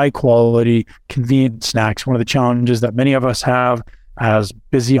grass-fed, high-quality, convenient snacks. One of the challenges that many of us have as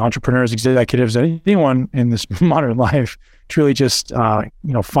busy entrepreneurs, executives, anyone in this modern life, it's really just,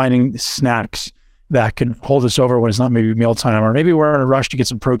 finding snacks that can hold us over when it's not maybe mealtime, or maybe we're in a rush to get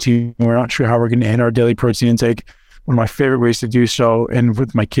some protein. We're not sure how we're going to end our daily protein intake. One of my favorite ways to do so, and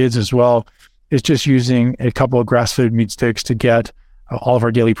with my kids as well, is just using a couple of grass-fed meat sticks to get all of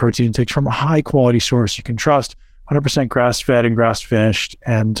our daily protein intakes from a high-quality source you can trust, 100% grass-fed and grass-finished,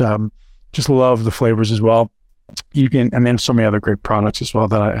 and just love the flavors as well. And then so many other great products as well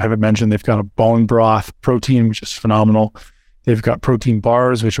that I haven't mentioned. They've got a bone broth protein, which is phenomenal. They've got protein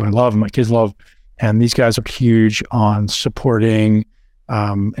bars, which I love and my kids love. And these guys are huge on supporting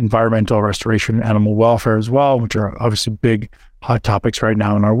environmental restoration, animal welfare as well, which are obviously big hot topics right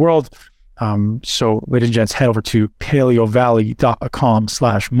now in our world. So ladies and gents, head over to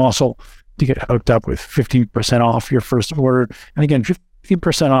paleovalley.com/muscle to get hooked up with 15% off your first order. And again,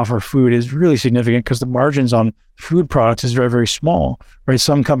 15% off our food is really significant because the margins on food products is very, very small, right?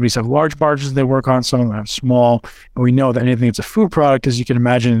 Some companies have large margins they work on, some of them have small. And we know that anything that's a food product, as you can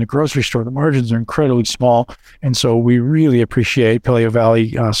imagine in a grocery store, the margins are incredibly small. And so we really appreciate Paleo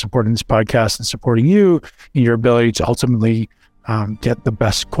Valley supporting this podcast and supporting you in your ability to ultimately get the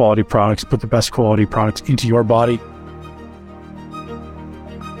best quality products, put the best quality products into your body.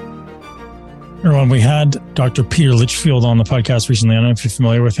 Everyone, we had Dr. Peter Litchfield on the podcast recently. I don't know if you're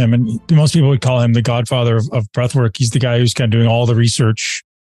familiar with him. And most people would call him the godfather of breathwork. He's the guy who's kind of doing all the research.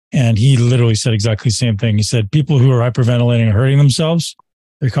 And he literally said exactly the same thing. He said, people who are hyperventilating are hurting themselves.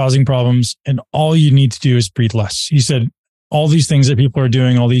 They're causing problems. And all you need to do is breathe less. He said, all these things that people are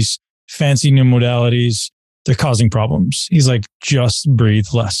doing, all these fancy new modalities, they're causing problems. He's like, just breathe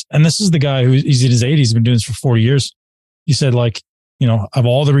less. And this is the guy he's in his 80s, he's been doing this for 40 years. He said, of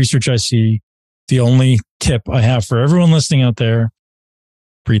all the research I see, the only tip I have for everyone listening out there,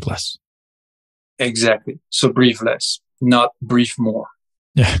 breathe less. Exactly. So breathe less, not breathe more.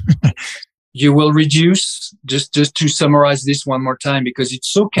 Yeah. You will reduce, just to summarize this one more time, because it's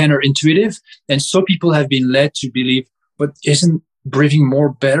so counterintuitive and so people have been led to believe, but isn't breathing more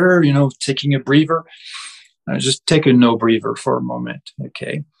better, taking a breather? Just take a no breather for a moment.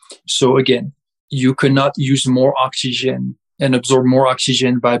 Okay. So again, you cannot use more oxygen and absorb more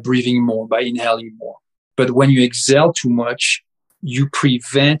oxygen by breathing more, by inhaling more. But when you exhale too much, you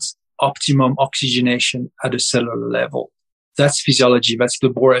prevent optimum oxygenation at a cellular level. That's physiology. That's the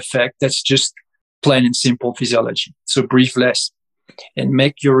Bohr effect. That's just plain and simple physiology. So breathe less and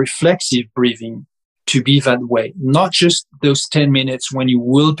make your reflexive breathing to be that way. Not just those 10 minutes when you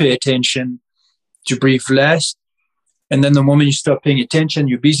will pay attention to breathe less. And then the moment you stop paying attention,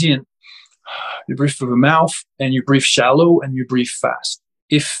 you're busy and you breathe through the mouth and you breathe shallow and you breathe fast.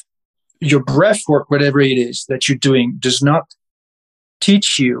 If your breath work, whatever it is that you're doing, does not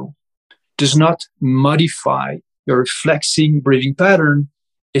teach you, does not modify your reflexing breathing pattern,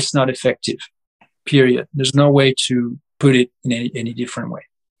 it's not effective. Period. There's no way to put it in any different way.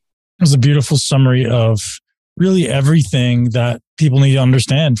 It was a beautiful summary of really everything that people need to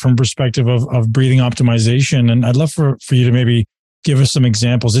understand from perspective of breathing optimization. And I'd love for you to maybe give us some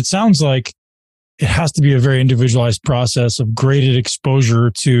examples. It sounds like it has to be a very individualized process of graded exposure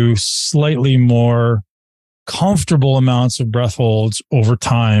to slightly more comfortable amounts of breath holds over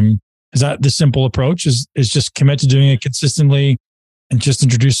time. Is that the simple approach? Is just commit to doing it consistently and just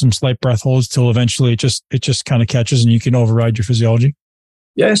introduce some slight breath holds till eventually it just kind of catches and you can override your physiology?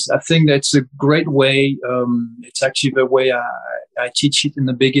 Yes, I think that's a great way. It's actually the way I teach it in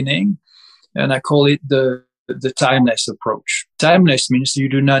the beginning, and I call it the timeless approach. Timeless means you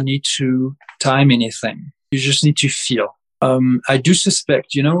do not need to time anything. You just need to feel. I do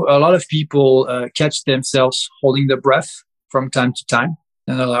suspect, a lot of people catch themselves holding the breath from time to time.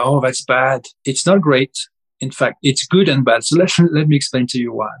 And they're like, oh, that's bad. It's not great. In fact, it's good and bad. So let me explain to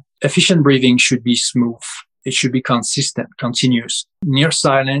you why. Efficient breathing should be smooth. It should be consistent, continuous, near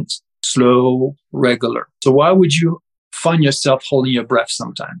silent, slow, regular. So why would you find yourself holding your breath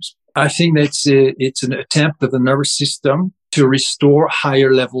sometimes? I think that it's an attempt of the nervous system to restore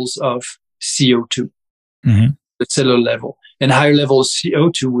higher levels of CO2, the cellular level, and higher levels of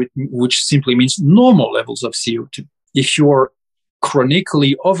CO2, which simply means normal levels of CO2. If you're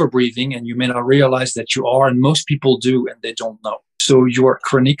chronically overbreathing, and you may not realize that you are, and most people do, and they don't know. So you are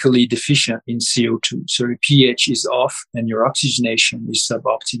chronically deficient in CO2. So your pH is off and your oxygenation is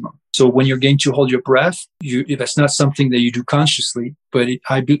suboptimal. So when you're going to hold your breath, that's not something that you do consciously, but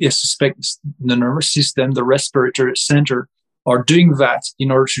I suspect the nervous system, the respiratory center are doing that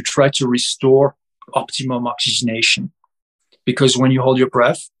in order to try to restore optimum oxygenation. Because when you hold your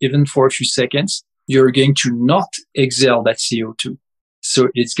breath, even for a few seconds, you're going to not exhale that CO2. So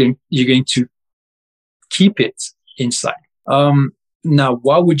you're going to keep it inside. Now,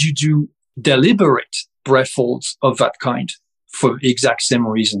 why would you do deliberate breath holds of that kind for the exact same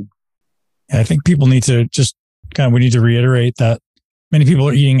reason? I think people need to we need to reiterate that many people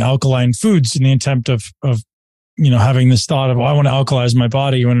are eating alkaline foods in the attempt of having this thought of, I want to alkalize my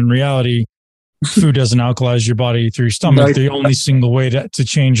body, when in reality, food doesn't alkalize your body through your stomach. No. The only single way to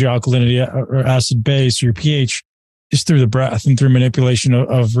change your alkalinity or acid base or your pH is through the breath and through manipulation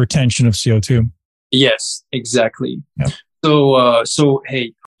of retention of CO2. Yes, exactly. Yep. So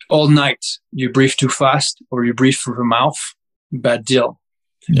hey, all night you breathe too fast or you breathe through the mouth, bad deal.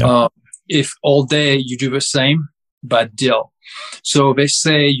 Yep. If all day you do the same, bad deal. So they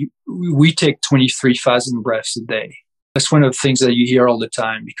say we take 23,000 breaths a day. That's one of the things that you hear all the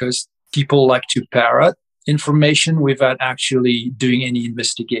time, because people like to parrot information without actually doing any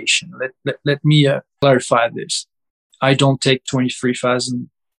investigation. Let me clarify this. I don't take 23,000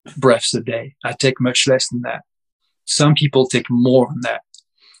 breaths a day. I take much less than that. Some people take more than that.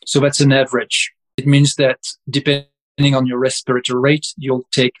 So that's an average. It means that depending on your respiratory rate, you'll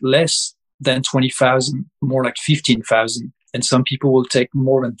take less than 20,000, more like 15,000. And some people will take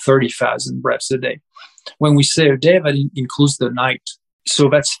more than 30,000 breaths a day. When we say a day, that includes the night. So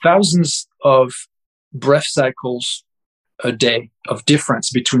that's thousands of breath cycles a day of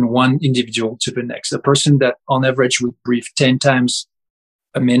difference between one individual to the next. A person that on average would breathe 10 times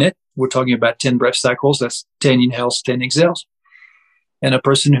a minute, we're talking about 10 breath cycles. That's 10 inhales, 10 exhales. And a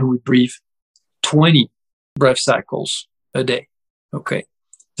person who would breathe 20 breath cycles a day. Okay.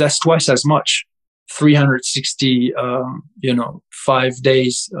 That's twice as much. 360, 5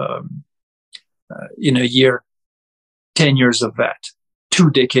 days, in a year, 10 years of that, 2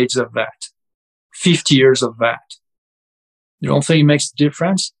 decades of that, 50 years of that. You don't think it makes a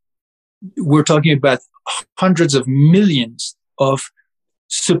difference? We're talking about hundreds of millions of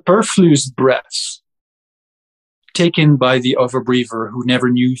superfluous breaths taken by the overbreather who never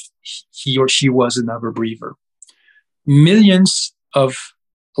knew he or she was an overbreather. Millions of,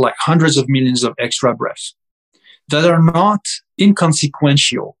 like hundreds of millions of extra breaths that are not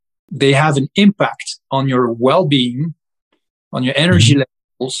inconsequential. They have an impact on your well-being, on your energy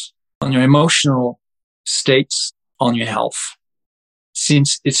levels, on your emotional states, on your health,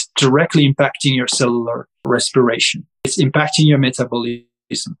 since it's directly impacting your cellular respiration. It's impacting your metabolism.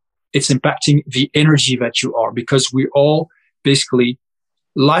 It's impacting the energy that you are, because we all basically,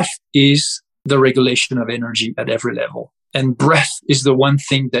 life is the regulation of energy at every level. And breath is the one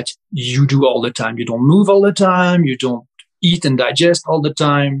thing that you do all the time. You don't move all the time. You don't eat and digest all the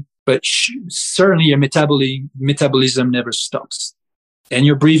time, but certainly your metabolism never stops. And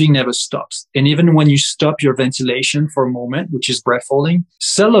your breathing never stops. And even when you stop your ventilation for a moment, which is breath holding,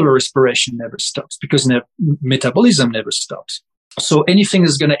 cellular respiration never stops because metabolism never stops. So anything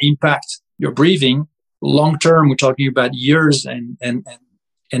that's going to impact your breathing long term, we're talking about years and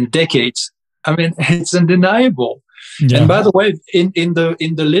decades. I mean, it's undeniable. Yeah. And by the way, in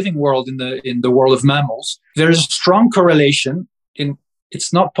the living world, in the world of mammals, there is a strong correlation.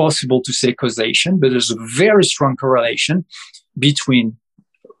 It's not possible to say causation, but there's a very strong correlation between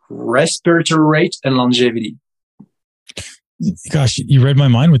respiratory rate and longevity. Gosh, you read my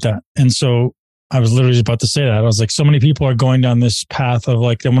mind with that. And so I was literally about to say that. I was like, so many people are going down this path of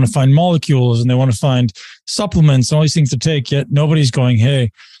like, they want to find molecules and they want to find supplements and all these things to take, yet nobody's going,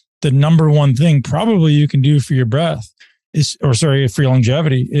 hey, the number one thing probably you can do for your breath for your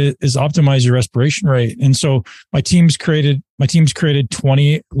longevity is optimize your respiration rate. And so my team's created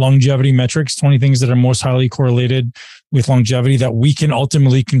 20 longevity metrics, 20 things that are most highly correlated with longevity that we can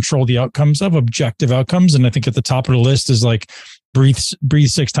ultimately control the outcomes of, objective outcomes. And I think at the top of the list is like breathe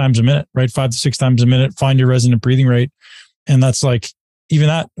 6 times a minute, right? 5 to 6 times a minute, find your resonant breathing rate. And that's like, even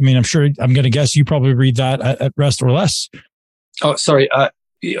that, I mean, I'm going to guess you probably read that at rest or less. Oh, sorry.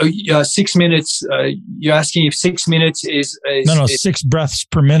 6 minutes. You're asking if 6 minutes is no. 6 breaths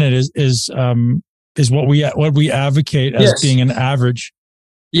per minute is what we advocate as being an average.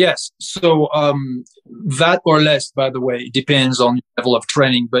 Yes. So that or less, by the way, depends on the level of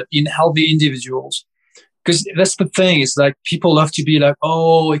training. But in healthy individuals, because that's the thing, is like people love to be like,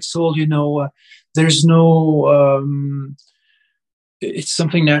 oh, it's all, there's no. It's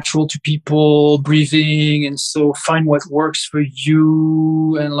something natural to people, breathing, and so find what works for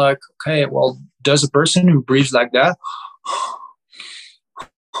you. And like, okay, well, does a person who breathes like that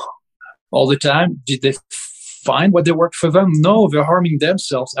all the time, did they find what they work for them? No, they're harming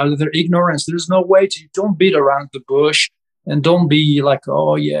themselves out of their ignorance. There's no way to, don't beat around the bush and don't be like,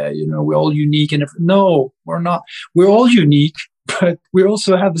 oh yeah, we're all unique. And no, we're not. We're all unique, but we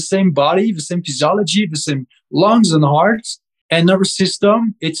also have the same body, the same physiology, the same lungs and hearts. And nervous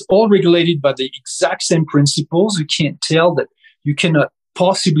system, it's all regulated by the exact same principles. You can't tell that. You cannot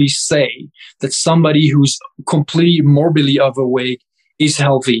possibly say that somebody who's completely morbidly overweight is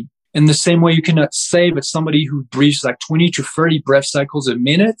healthy. In the same way, you cannot say that somebody who breathes like 20 to 30 breath cycles a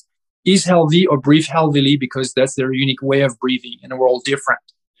minute is healthy or breathe healthily, because that's their unique way of breathing, and we're all different.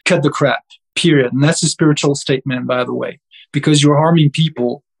 Cut the crap, period. And that's a spiritual statement, by the way, because you're harming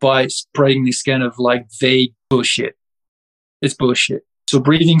people by spreading this kind of like vague bullshit. It's bullshit. So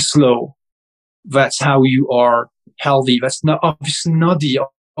breathing slow, that's how you are healthy. That's obviously not the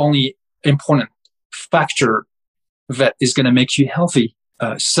only important factor that is going to make you healthy.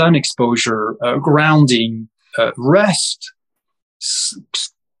 Sun exposure, grounding, rest,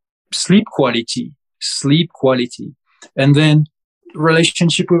 sleep quality, and then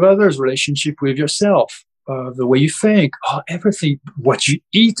relationship with others, relationship with yourself, the way you think, everything, what you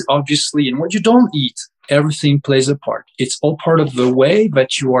eat, obviously, and what you don't eat. Everything plays a part. It's all part of the way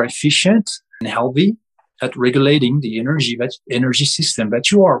that you are efficient and healthy at regulating the energy system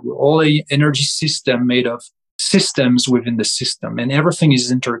that you are. We're all an energy system made of systems within the system, and everything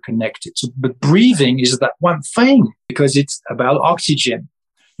is interconnected. So, but breathing is that one thing, because it's about oxygen.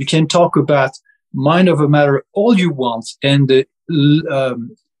 You can talk about mind over matter all you want and the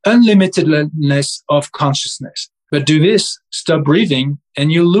unlimitedness of consciousness. But do this, stop breathing,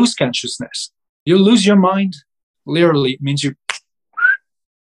 and you lose consciousness. You lose your mind. Literally, it means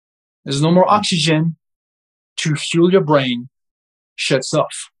there's no more oxygen to fuel your brain. Shuts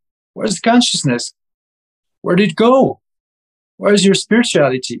off. Where's the consciousness? Where did it go? Where's your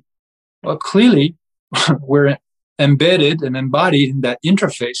spirituality? Well, clearly, we're embedded and embodied in that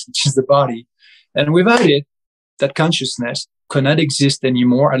interface, which is the body. And without it, that consciousness cannot exist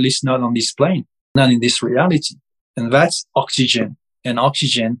anymore, at least not on this plane, not in this reality. And that's oxygen. And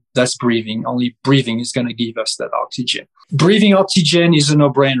oxygen, that's breathing. Only breathing is going to give us that oxygen. Breathing oxygen is a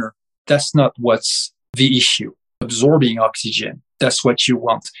no-brainer. That's not what's the issue. absorbing oxygen. That's what you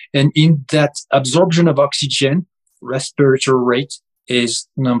want. And in that absorption of oxygen, respiratory rate is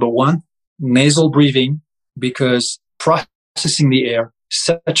number one, nasal breathing, because processing the air,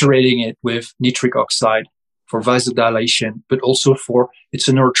 saturating it with nitric oxide for vasodilation, but also it's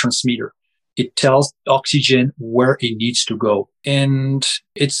a neurotransmitter. It tells oxygen where it needs to go. And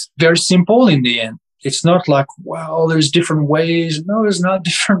it's very simple in the end. It's not like, well, there's different ways. No, there's not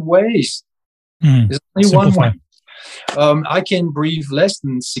different ways. There's only one way. I can breathe less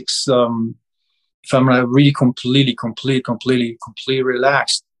than 6, if I'm really completely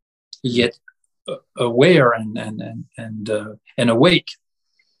relaxed, yet aware and awake,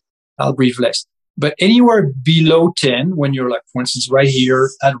 I'll breathe less. But anywhere below 10, when you're like, for instance, right here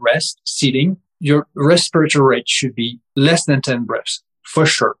at rest, sitting, your respiratory rate should be less than 10 breaths, for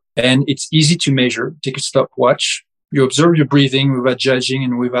sure. And it's easy to measure. Take a stopwatch. You observe your breathing without judging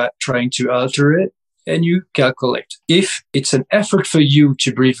and without trying to alter it, and you calculate. If it's an effort for you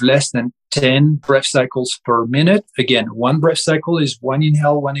to breathe less than 10 breath cycles per minute, again, 1 breath cycle is 1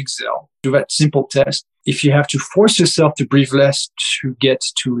 inhale, 1 exhale. Do that simple test. If you have to force yourself to breathe less to get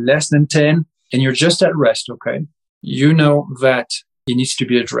to less than 10, and you're just at rest, okay, you know that it needs to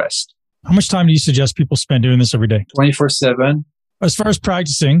be addressed. How much time do you suggest people spend doing this every day? 24/7. As far as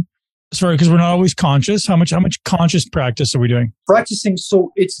practicing, because we're not always conscious, how much conscious practice are we doing? Practicing,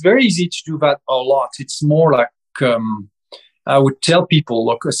 so it's very easy to do that a lot. It's more like, I would tell people,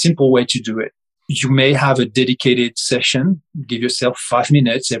 look, a simple way to do it. You may have a dedicated session, give yourself 5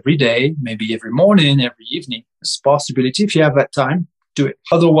 minutes every day, maybe every morning, every evening. It's a possibility. If you have that time, do it.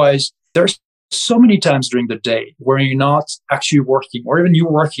 Otherwise, there's so many times during the day where you're not actually working, or even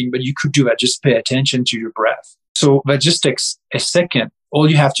you're working, but you could do that. Just pay attention to your breath. So that just takes a second. All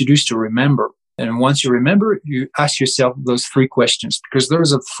you have to do is to remember. And once you remember, you ask yourself those 3 questions, because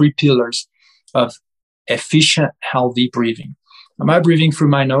those are 3 pillars of efficient, healthy breathing. Am I breathing through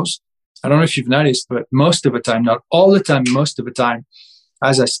my nose? I don't know if you've noticed, but most of the time, not all the time, most of the time,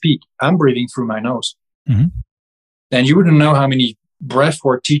 as I speak, I'm breathing through my nose. Mm-hmm. And you wouldn't know how many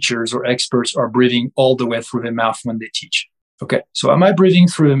breathwork teachers or experts are breathing all the way through their mouth when they teach. Okay, so am I breathing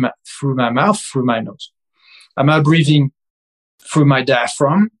through my mouth, through my nose? Am I breathing through my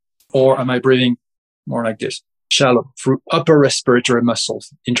diaphragm, or am I breathing more like this, shallow, through upper respiratory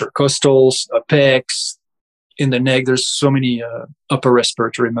muscles, intercostals, apex, in the neck? There's so many upper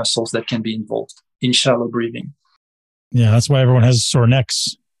respiratory muscles that can be involved in shallow breathing. Yeah, that's why everyone has sore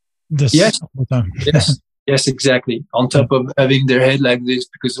necks. Yes, yes, exactly. On top of having their head like this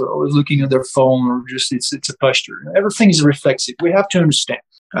because they're always looking at their phone, or just it's a posture. Everything is reflexive. We have to understand.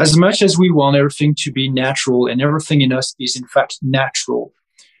 As much as we want everything to be natural, and everything in us is in fact natural,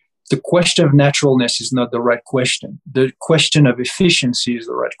 the question of naturalness is not the right question. The question of efficiency is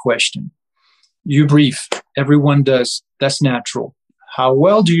the right question. You breathe. Everyone does. That's natural. How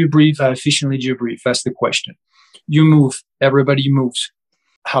well do you breathe? How efficiently do you breathe? That's the question. You move. Everybody moves.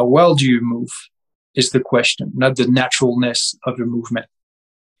 How well do you move is the question, not the naturalness of your movement,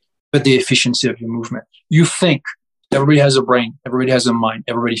 but the efficiency of your movement. You think. Everybody has a brain. Everybody has a mind.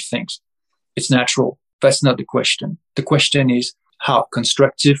 Everybody thinks. It's natural. That's not the question. The question is how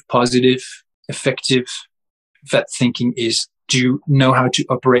constructive, positive, effective that thinking is. Do you know how to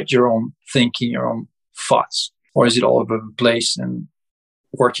operate your own thinking, your own thoughts? Or is it all over the place and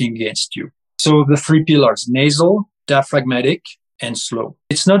working against you? So the 3 pillars, nasal, diaphragmatic, and slow.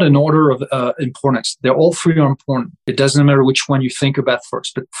 It's not an order of importance. They're all 3 are important. It doesn't matter which one you think about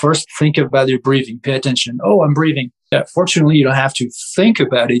first, but first think about your breathing. Pay attention. Oh, I'm breathing. Yeah, fortunately, you don't have to think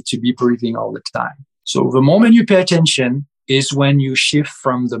about it to be breathing all the time. So the moment you pay attention is when you shift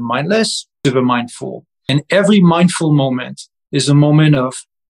from the mindless to the mindful. And every mindful moment is a moment of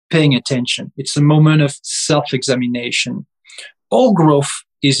paying attention. It's a moment of self-examination. All growth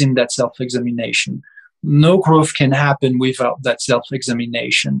is in that self-examination. No growth can happen without that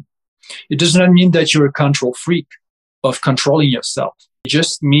self-examination. It does not mean that you're a control freak of controlling yourself. It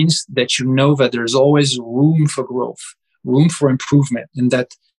just means that you know that there's always room for growth, room for improvement, and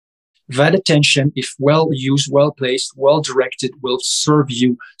that attention, if well used, well placed, well directed, will serve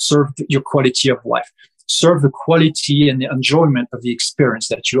your quality of life, serve the quality and the enjoyment of the experience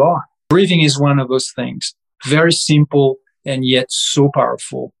that you are. Breathing is one of those things. Very simple and yet so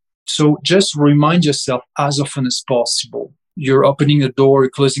powerful. So just remind yourself as often as possible. You're opening a door, you're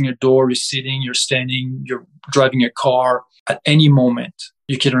closing a door, you're sitting, you're standing, you're driving a car. At any moment,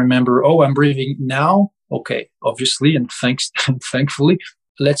 you can remember, oh, I'm breathing now. Okay, obviously, and thankfully,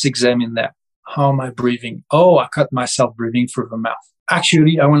 let's examine that. How am I breathing? Oh, I caught myself breathing through the mouth.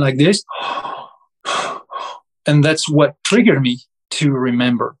 Actually, I went like this. And that's what triggered me to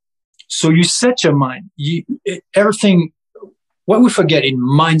remember. So you set your mind. Everything. What we forget in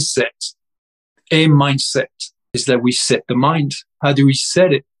mindset, a mindset is that we set the mind. How do we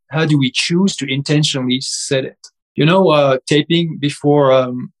set it? How do we choose to intentionally set it? Taping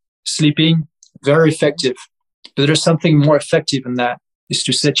before sleeping, very effective. But there's something more effective than that, is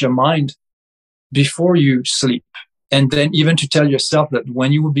to set your mind before you sleep. And then even to tell yourself that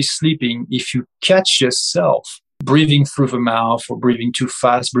when you will be sleeping, if you catch yourself breathing through the mouth or breathing too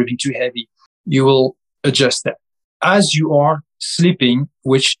fast, breathing too heavy, you will adjust that. As you are sleeping,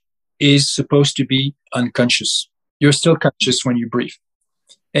 which is supposed to be unconscious, you're still conscious when you breathe.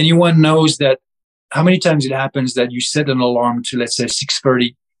 Anyone knows that how many times it happens that you set an alarm to, let's say,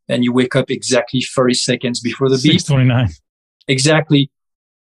 6:30 and you wake up exactly 30 seconds before the beep? 6:29. Exactly.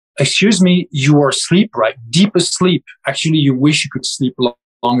 Excuse me, you are asleep, right? Deep asleep. Actually, you wish you could sleep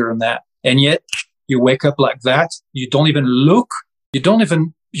longer than that. And yet you wake up like that. You don't even look.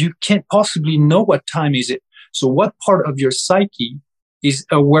 You can't possibly know what time is it. So what part of your psyche is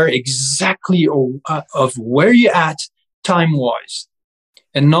aware exactly of where you're at time-wise?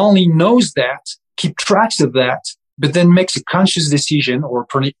 And not only knows that, keep tracks of that, but then makes a conscious decision or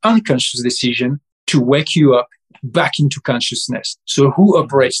probably unconscious decision to wake you up back into consciousness. So who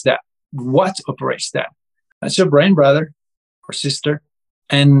operates that? What operates that? That's your brain, brother or sister.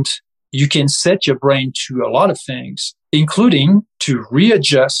 And you can set your brain to a lot of things, including to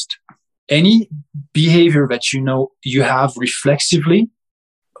readjust any behavior that you have reflexively,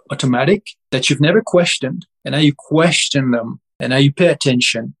 automatic, that you've never questioned. And now you question them, and now you pay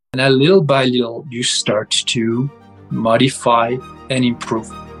attention. And now little by little, you start to modify and improve.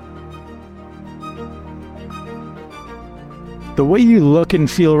 The way you look and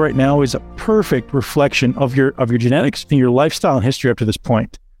feel right now is a perfect reflection of your genetics and your lifestyle and history up to this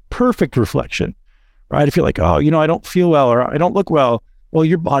point. Perfect reflection, right? If you're like, I don't feel well or I don't look well,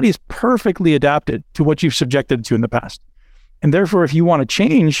 your body is perfectly adapted to what you've subjected to in the past. And therefore, if you want to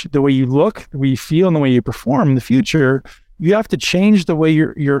change the way you look, the way you feel, and the way you perform in the future, you have to change the way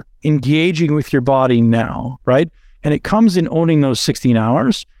you're engaging with your body now, right? And it comes in owning those 16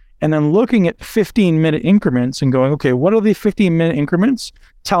 hours and then looking at 15-minute increments and going, okay, what are the 15-minute increments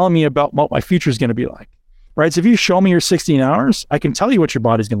telling me about what my future is going to be like, right? So if you show me your 16 hours, I can tell you what your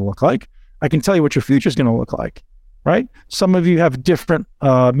body's going to look like. I can tell you what your future is going to look like, right? Some of you have different,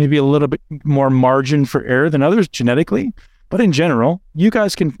 maybe a little bit more margin for error than others genetically. But in general, you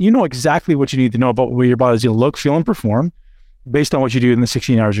guys you know exactly what you need to know about where your body's going to look, feel, and perform based on what you do in the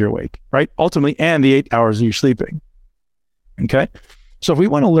 16 hours you're awake, right? Ultimately, and the 8 hours that you're sleeping. Okay? So if we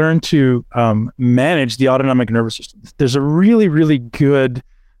want to learn to manage the autonomic nervous system, there's a really, really good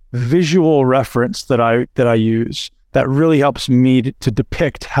visual reference that I use that really helps me to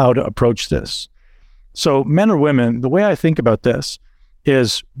depict how to approach this. So men or women, the way I think about this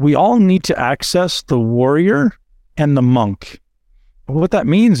is we all need to access the warrior and the monk. What that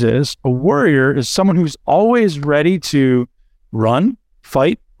means is a warrior is someone who's always ready to run,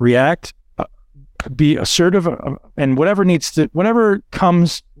 fight, react, be assertive, and whatever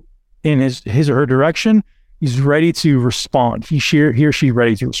comes in his or her direction, he's ready to respond. He or she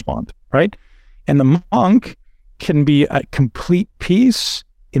ready to respond, right? And the monk can be at complete peace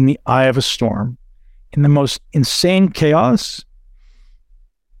in the eye of a storm, in the most insane chaos.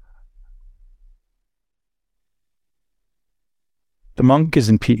 The monk is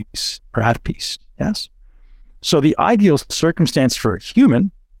in peace or at peace, yes? So the ideal circumstance for a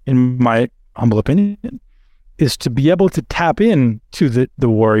human, in my humble opinion, is to be able to tap in to the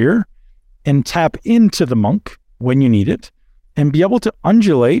warrior and tap into the monk when you need it and be able to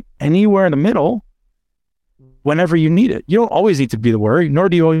undulate anywhere in the middle whenever you need it. You don't always need to be the warrior, nor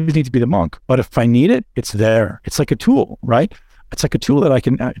do you always need to be the monk. But if I need it, it's there. It's like a tool, right? It's like a tool that I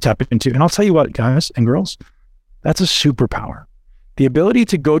can tap into. And I'll tell you what, guys and girls, that's a superpower. The ability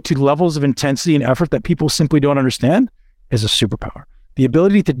to go to levels of intensity and effort that people simply don't understand is a superpower. The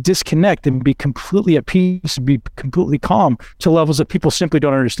ability to disconnect and be completely at peace, be completely calm to levels that people simply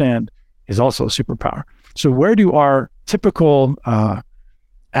don't understand is also a superpower. So where do our typical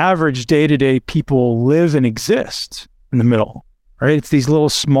average day-to-day people live and exist? In the middle, right? It's these little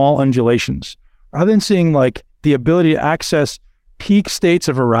small undulations. Rather than seeing like the ability to access peak states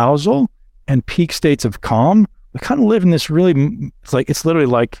of arousal and peak states of calm, we kind of live in this really, it's literally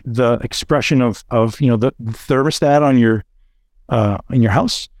like the expression of the thermostat on your in your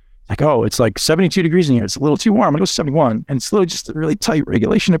house. Like, oh, it's like 72 degrees in here. It's a little too warm. I'm gonna go 71. And it's literally just a really tight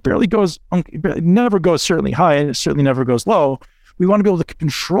regulation. It never goes certainly high, and it certainly never goes low. We want to be able to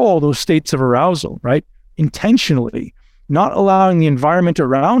control those states of arousal, right? Intentionally, not allowing the environment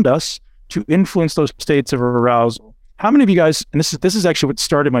around us to influence those states of arousal. How many of you guys, and this is actually what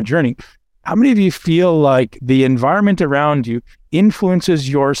started my journey, how many of you feel like the environment around you influences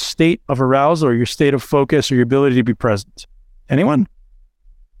your state of arousal or your state of focus or your ability to be present? Anyone?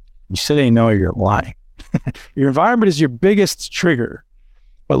 You say no, you're lying. Your environment is your biggest trigger,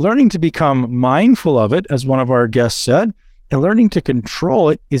 but learning to become mindful of it, as one of our guests said, and learning to control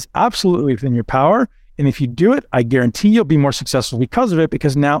it is absolutely within your power. And if you do it, I guarantee you'll be more successful because of it,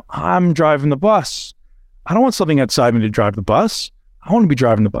 because now I'm driving the bus. I don't want something outside me to drive the bus. I want to be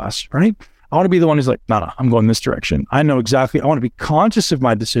driving the bus, right? I want to be the one who's like, no, I'm going this direction. I know exactly. I want to be conscious of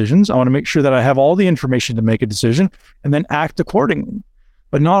my decisions. I want to make sure that I have all the information to make a decision and then act accordingly.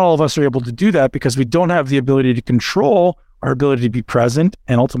 But not all of us are able to do that because we don't have the ability to control our ability to be present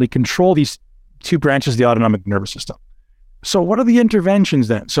and ultimately control these two branches of the autonomic nervous system. So what are the interventions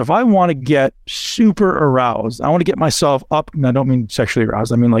then? So if I want to get super aroused, I want to get myself up, and I don't mean sexually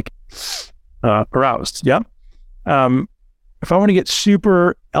aroused, I mean like aroused, yeah? If I want to get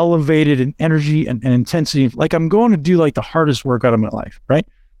super elevated in energy and intensity, like I'm going to do like the hardest work out of my life, right?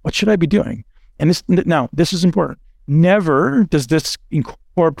 What should I be doing? And this is important. Never does this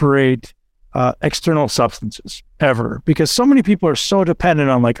incorporate external substances ever, because so many people are so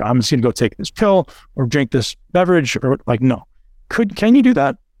dependent on like, I'm just going to go take this pill or drink this beverage, or like, no. Can you do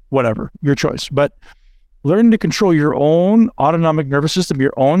that? Whatever, your choice. But learning to control your own autonomic nervous system,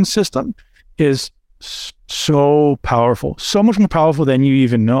 your own system, is so powerful, so much more powerful than you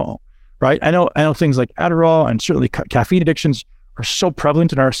even know, right? I know things like Adderall and certainly caffeine addictions are so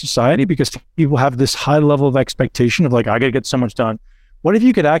prevalent in our society because people have this high level of expectation of like, I got to get so much done. What if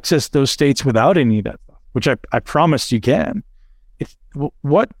you could access those states without any of that stuff, which I promise you can?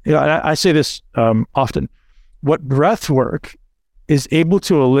 I say this often, what breath work is able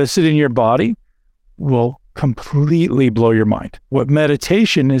to elicit in your body will completely blow your mind. What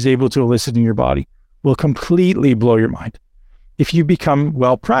meditation is able to elicit in your body will completely blow your mind if you become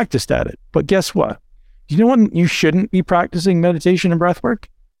well practiced at it. But guess what? You know when you shouldn't be practicing meditation and breath work?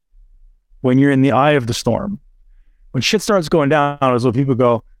 When you're in the eye of the storm. When shit starts going down, is when people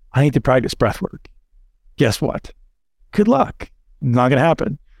go, I need to practice breath work. Guess what? Good luck. Not going to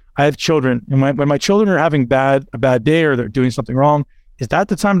happen. I have children, and when my children are having a bad day or they're doing something wrong, is that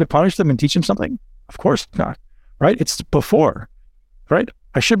the time to punish them and teach them something? Of course not, right? It's before, right?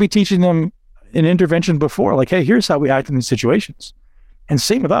 I should be teaching them an intervention before, like, hey, here's how we act in these situations. And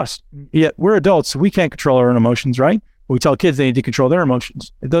same with us. Yet we're adults, so we can't control our own emotions, right? We tell kids they need to control their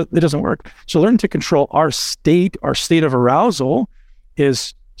emotions. It doesn't work. So learning to control our state of arousal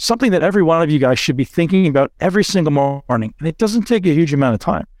is something that every one of you guys should be thinking about every single morning. And it doesn't take a huge amount of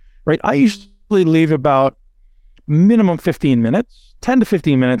time, right? I usually leave about minimum 15 minutes, 10 to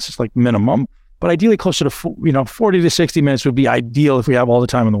 15 minutes is like minimum, but ideally closer to 40 to 60 minutes would be ideal if we have all the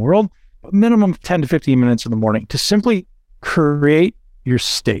time in the world. But minimum 10 to 15 minutes in the morning to simply create your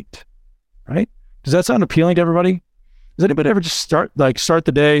state, right? Does that sound appealing to everybody? Does anybody ever just start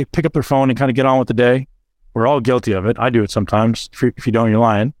the day, pick up their phone and kind of get on with the day? We're all guilty of it. I do it sometimes. If you don't, you're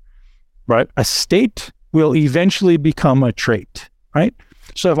lying, right? A state will eventually become a trait, right?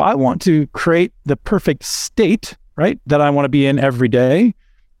 So if I want to create the perfect state, right, that I want to be in every day,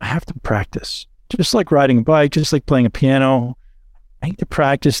 I have to practice. Just like riding a bike, just like playing a piano, I need to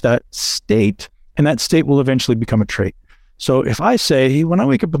practice that state, and that state will eventually become a trait. So if I say, when I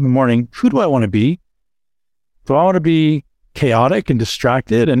wake up in the morning, who do I want to be? Do I want to be chaotic and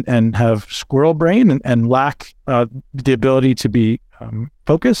distracted and have squirrel brain and lack the ability to be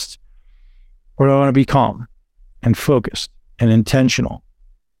focused? Or do I want to be calm and focused and intentional,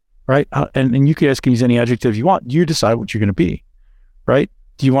 right? And you guys can use any adjective you want. You decide what you're going to be, right?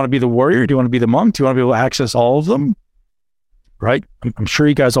 Do you want to be the warrior? Do you want to be the monk? Do you want to be able to access all of them, right? I'm sure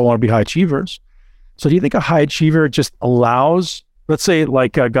you guys all want to be high achievers. So do you think a high achiever just allows, let's say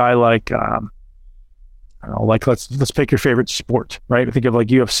like a guy like, I don't know, like let's pick your favorite sport, right? You think of like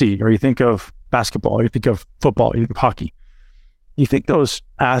UFC, or you think of basketball, or you think of football, you think of hockey. You think those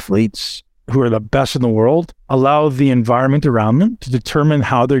athletes who are the best in the world allow the environment around them to determine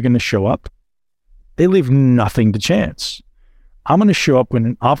how they're going to show up? They leave nothing to chance. I'm going to show up in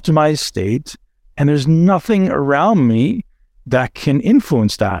an optimized state, and there's nothing around me that can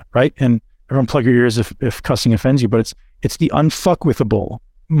influence that, right? And everyone plug your ears if cussing offends you, but it's the unfuckwithable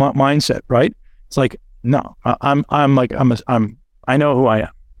mindset, right? It's like, no, I know who I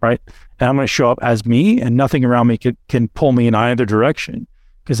am, right? And I'm going to show up as me, and nothing around me can pull me in either direction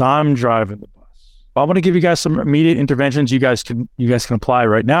because I'm driving the bus. Well, I'm going to give you guys some immediate interventions you guys can apply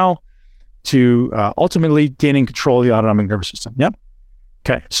right now to ultimately gaining control of the autonomic nervous system. Yep.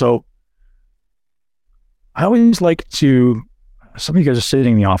 Okay. So I always like to some of you guys are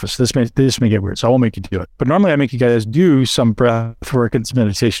sitting in the office. This may get weird, so I won't make you do it. But normally I make you guys do some breath work and some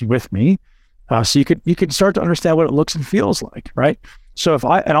meditation with me. So you could start to understand what it looks and feels like, right? So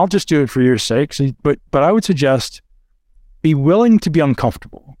I'll just do it for your sake, but I would suggest be willing to be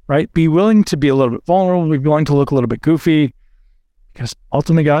uncomfortable, right? Be willing to be a little bit vulnerable, be willing to look a little bit goofy, because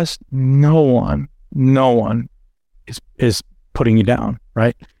ultimately, guys, no one is putting you down,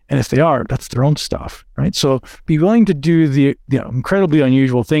 right? And if they are, that's their own stuff, right? So be willing to do the incredibly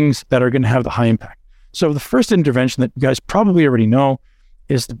unusual things that are going to have the high impact. So the first intervention that you guys probably already know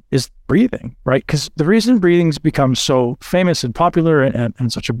is breathing, right? Because the reason breathing's become so famous and popular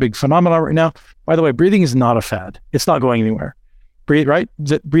and such a big phenomenon right now, by the way, breathing is not a fad. It's not going anywhere.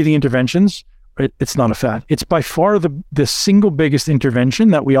 Breathing interventions, it's not a fad. It's by far the single biggest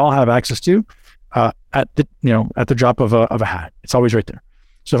intervention that we all have access to at the drop of a hat. It's always right there.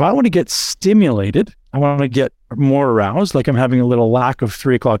 So if I want to get stimulated, I want to get more aroused, like I'm having a little lack of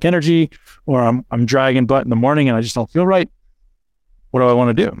 3 o'clock energy, or I'm dragging butt in the morning and I just don't feel right. What do I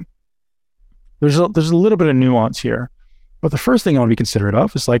want to do? There's a little bit of nuance here, but the first thing I want to be considerate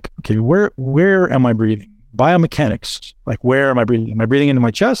of is like, okay, where am I breathing? Biomechanics, like where am I breathing? Am I breathing into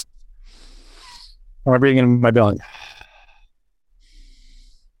my chest? Or am I breathing into my belly?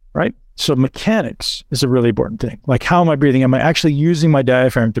 Right? So mechanics is a really important thing. Like, how am I breathing? Am I actually using my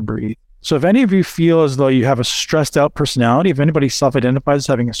diaphragm to breathe? So if any of you feel as though you have a stressed out personality, if anybody self-identifies as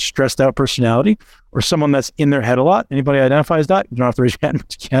having a stressed out personality, or someone that's in their head a lot, anybody identifies that? You don't have to raise your hand,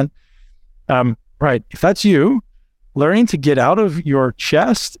 but you can. Right. If that's you, learning to get out of your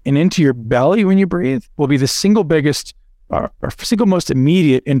chest and into your belly when you breathe will be the single biggest or single most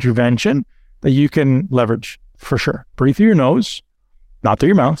immediate intervention that you can leverage for sure. Breathe through your nose, not through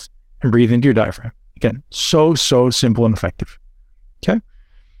your mouth, and breathe into your diaphragm. Again, so simple and effective. Okay.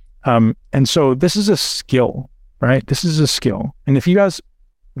 And so this is a skill, right? This is a skill. And if you guys,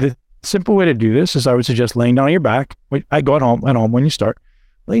 the simple way to do this is I would suggest laying down on your back. I go at home when you start,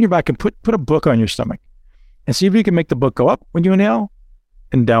 lay on your back and put a book on your stomach and see if you can make the book go up when you inhale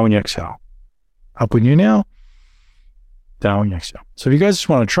and down when you exhale. Up when you inhale, down when you exhale. So if you guys just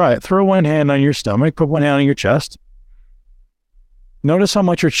want to try it, throw one hand on your stomach, put one hand on your chest. Notice how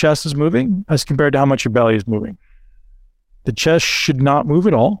much your chest is moving as compared to how much your belly is moving. The chest should not move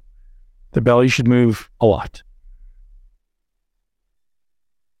at all. The belly should move a lot.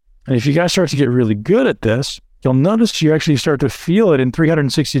 And if you guys start to get really good at this, you'll notice you actually start to feel it in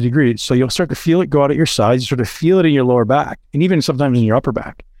 360 degrees. So you'll start to feel it go out at your sides. You start to feel it in your lower back and even sometimes in your upper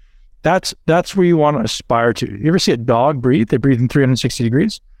back. That's where you want to aspire to. You ever see a dog breathe? They breathe in 360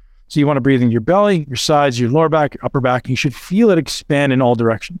 degrees. So you want to breathe in your belly, your sides, your lower back, your upper back. You should feel it expand in all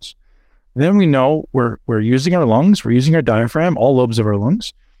directions. Then we know we're using our lungs, we're using our diaphragm, all lobes of our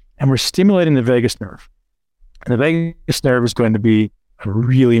lungs, and we're stimulating the vagus nerve. And the vagus nerve is going to be a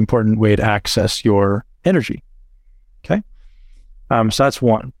really important way to access your energy. Okay? So that's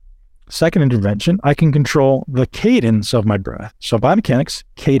one. Second intervention, I can control the cadence of my breath. So biomechanics,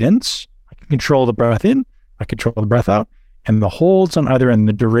 cadence, I can control the breath in, I control the breath out, and the holds on either end,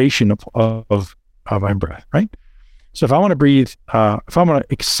 the duration of my breath, right? So if I want to breathe, if I want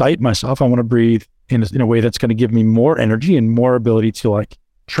to excite myself, I want to breathe in a way that's going to give me more energy and more ability to like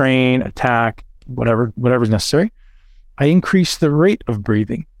train, attack, whatever's necessary. I increase the rate of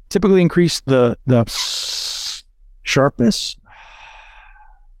breathing. Typically increase the sharpness.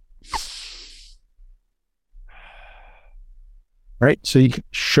 Right? So you get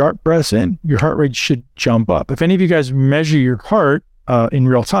sharp breaths in, your heart rate should jump up. If any of you guys measure your heart in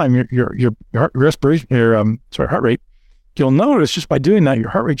real time, your heart respiration, heart rate, you'll notice just by doing that, your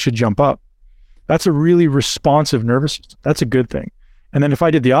heart rate should jump up. That's a really responsive nervous system. That's a good thing. And then if I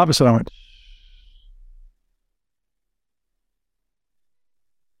did the opposite, I went,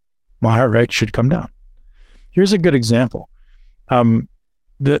 my heart rate should come down. Here's a good example.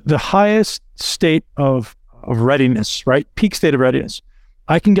 The highest state of readiness, right? Peak state of readiness.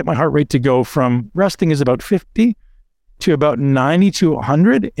 I can get my heart rate to go from resting is about 50 to about 90 to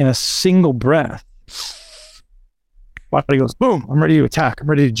 100 in a single breath. Body goes, boom, I'm ready to attack. I'm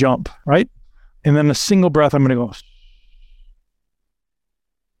ready to jump, right? And then a single breath, I'm going to go.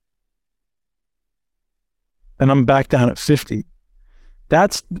 And I'm back down at 50.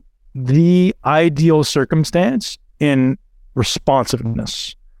 That's the ideal circumstance in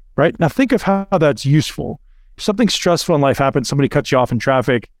responsiveness, right? Now think of how that's useful. If something stressful in life happens, somebody cuts you off in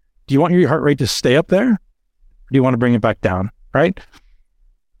traffic, do you want your heart rate to stay up there? Or do you want to bring it back down, right?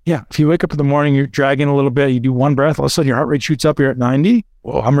 Yeah, if you wake up in the morning, you're dragging a little bit, you do one breath, all of a sudden your heart rate shoots up, you're at 90.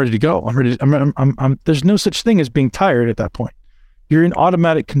 Well, I'm ready to go. There's no such thing as being tired at that point. You're in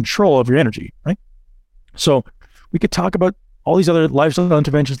automatic control of your energy, right? So we could talk about all these other lifestyle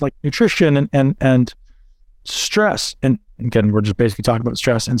interventions like nutrition and stress. And again, we're just basically talking about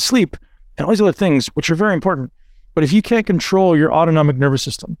stress and sleep and all these other things, which are very important. But if you can't control your autonomic nervous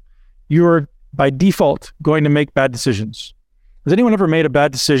system, you're by default going to make bad decisions. Has anyone ever made a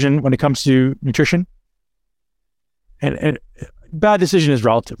bad decision when it comes to nutrition? And bad decision is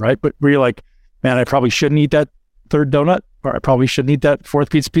relative, right? But where you're like, man, I probably shouldn't eat that third donut, or I probably shouldn't eat that fourth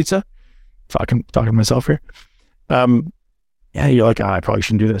pizza. Talking to myself here. Yeah, you're like, I probably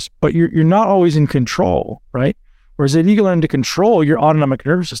shouldn't do this. But you're not always in control, right? Whereas if you learn to control your autonomic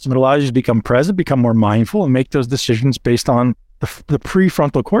nervous system, it allows you to become present, become more mindful, and make those decisions based on the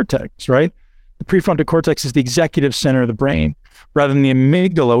prefrontal cortex, right? The prefrontal cortex is the executive center of the brain, rather than the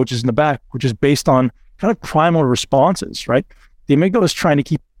amygdala, which is in the back, which is based on kind of primal responses, right? The amygdala is trying to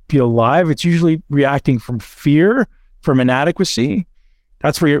keep you alive. It's usually reacting from fear, from inadequacy.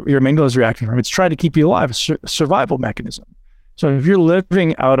 That's where your amygdala is reacting from. It's trying to keep you alive, a survival mechanism. So if you're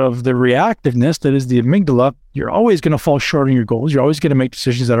living out of the reactiveness that is the amygdala, you're always going to fall short on your goals. You're always going to make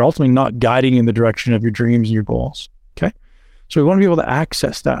decisions that are ultimately not guiding in the direction of your dreams and your goals. Okay. So we want to be able to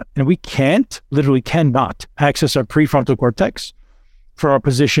access that. And we literally cannot access our prefrontal cortex from a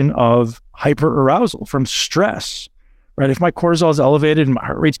position of hyperarousal, from stress, right? If my cortisol is elevated and my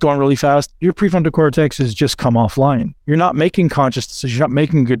heart rate's going really fast, your prefrontal cortex has just come offline. You're not making conscious decisions. You're not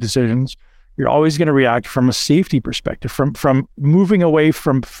making good decisions. You're always going to react from a safety perspective, from moving away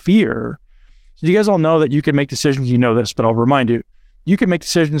from fear. So you guys all know that you can make decisions, you know this, but I'll remind you, you can make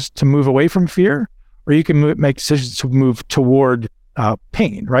decisions to move away from fear, or you can make decisions to move toward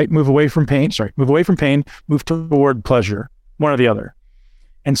pain, right? Move away from pain, move toward pleasure, one or the other.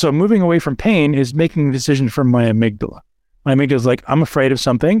 And so moving away from pain is making a decision from my amygdala. My amygdala is like, I'm afraid of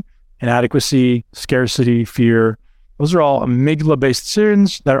something, inadequacy, scarcity, fear. Those are all amygdala-based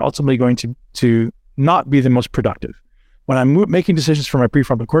decisions that are ultimately going to not be the most productive. When I'm making decisions from my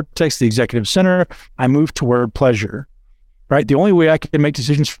prefrontal cortex, the executive center, I move toward pleasure, right? The only way I can make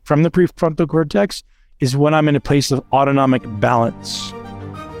decisions from the prefrontal cortex is when I'm in a place of autonomic balance.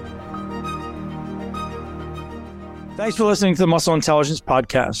 Thanks for listening to the Muscle Intelligence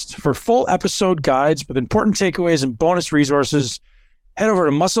Podcast. For full episode guides with important takeaways and bonus resources, head over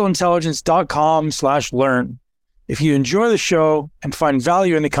to muscleintelligence.com/learn. If you enjoy the show and find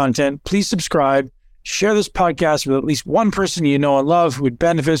value in the content, please subscribe, share this podcast with at least one person you know and love who would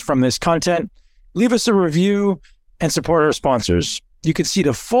benefit from this content, leave us a review, and support our sponsors. You can see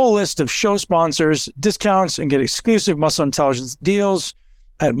the full list of show sponsors, discounts, and get exclusive Muscle Intelligence deals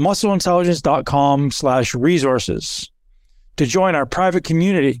at muscleintelligence.com/resources. To join our private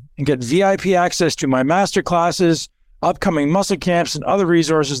community and get VIP access to my masterclasses, upcoming muscle camps, and other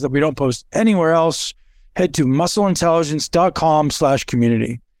resources that we don't post anywhere else, head to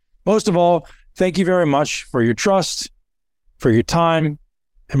muscleintelligence.com/community. Most of all, thank you very much for your trust, for your time,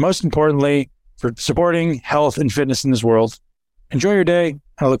 and most importantly, for supporting health and fitness in this world. Enjoy your day, and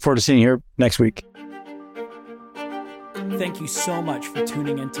I look forward to seeing you here next week. Thank you so much for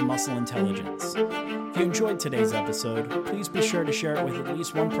tuning into Muscle Intelligence. If you enjoyed today's episode, please be sure to share it with at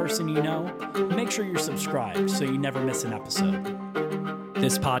least one person you know. Make sure you're subscribed so you never miss an episode.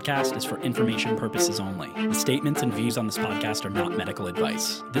 This podcast is for information purposes only. The statements and views on this podcast are not medical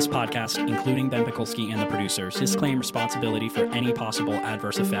advice. This podcast, including Ben Pakulski and the producers, disclaim responsibility for any possible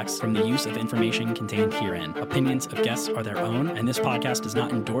adverse effects from the use of information contained herein. Opinions of guests are their own, and this podcast does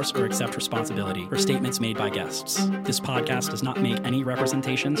not endorse or accept responsibility for statements made by guests. This podcast does not make any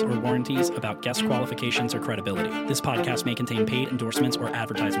representations or warranties about guest qualifications or credibility. This podcast may contain paid endorsements or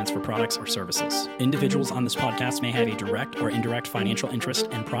advertisements for products or services. Individuals on this podcast may have a direct or indirect financial interest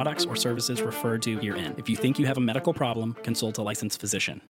in products or services referred to herein. If you think you have a medical problem, consult a licensed physician.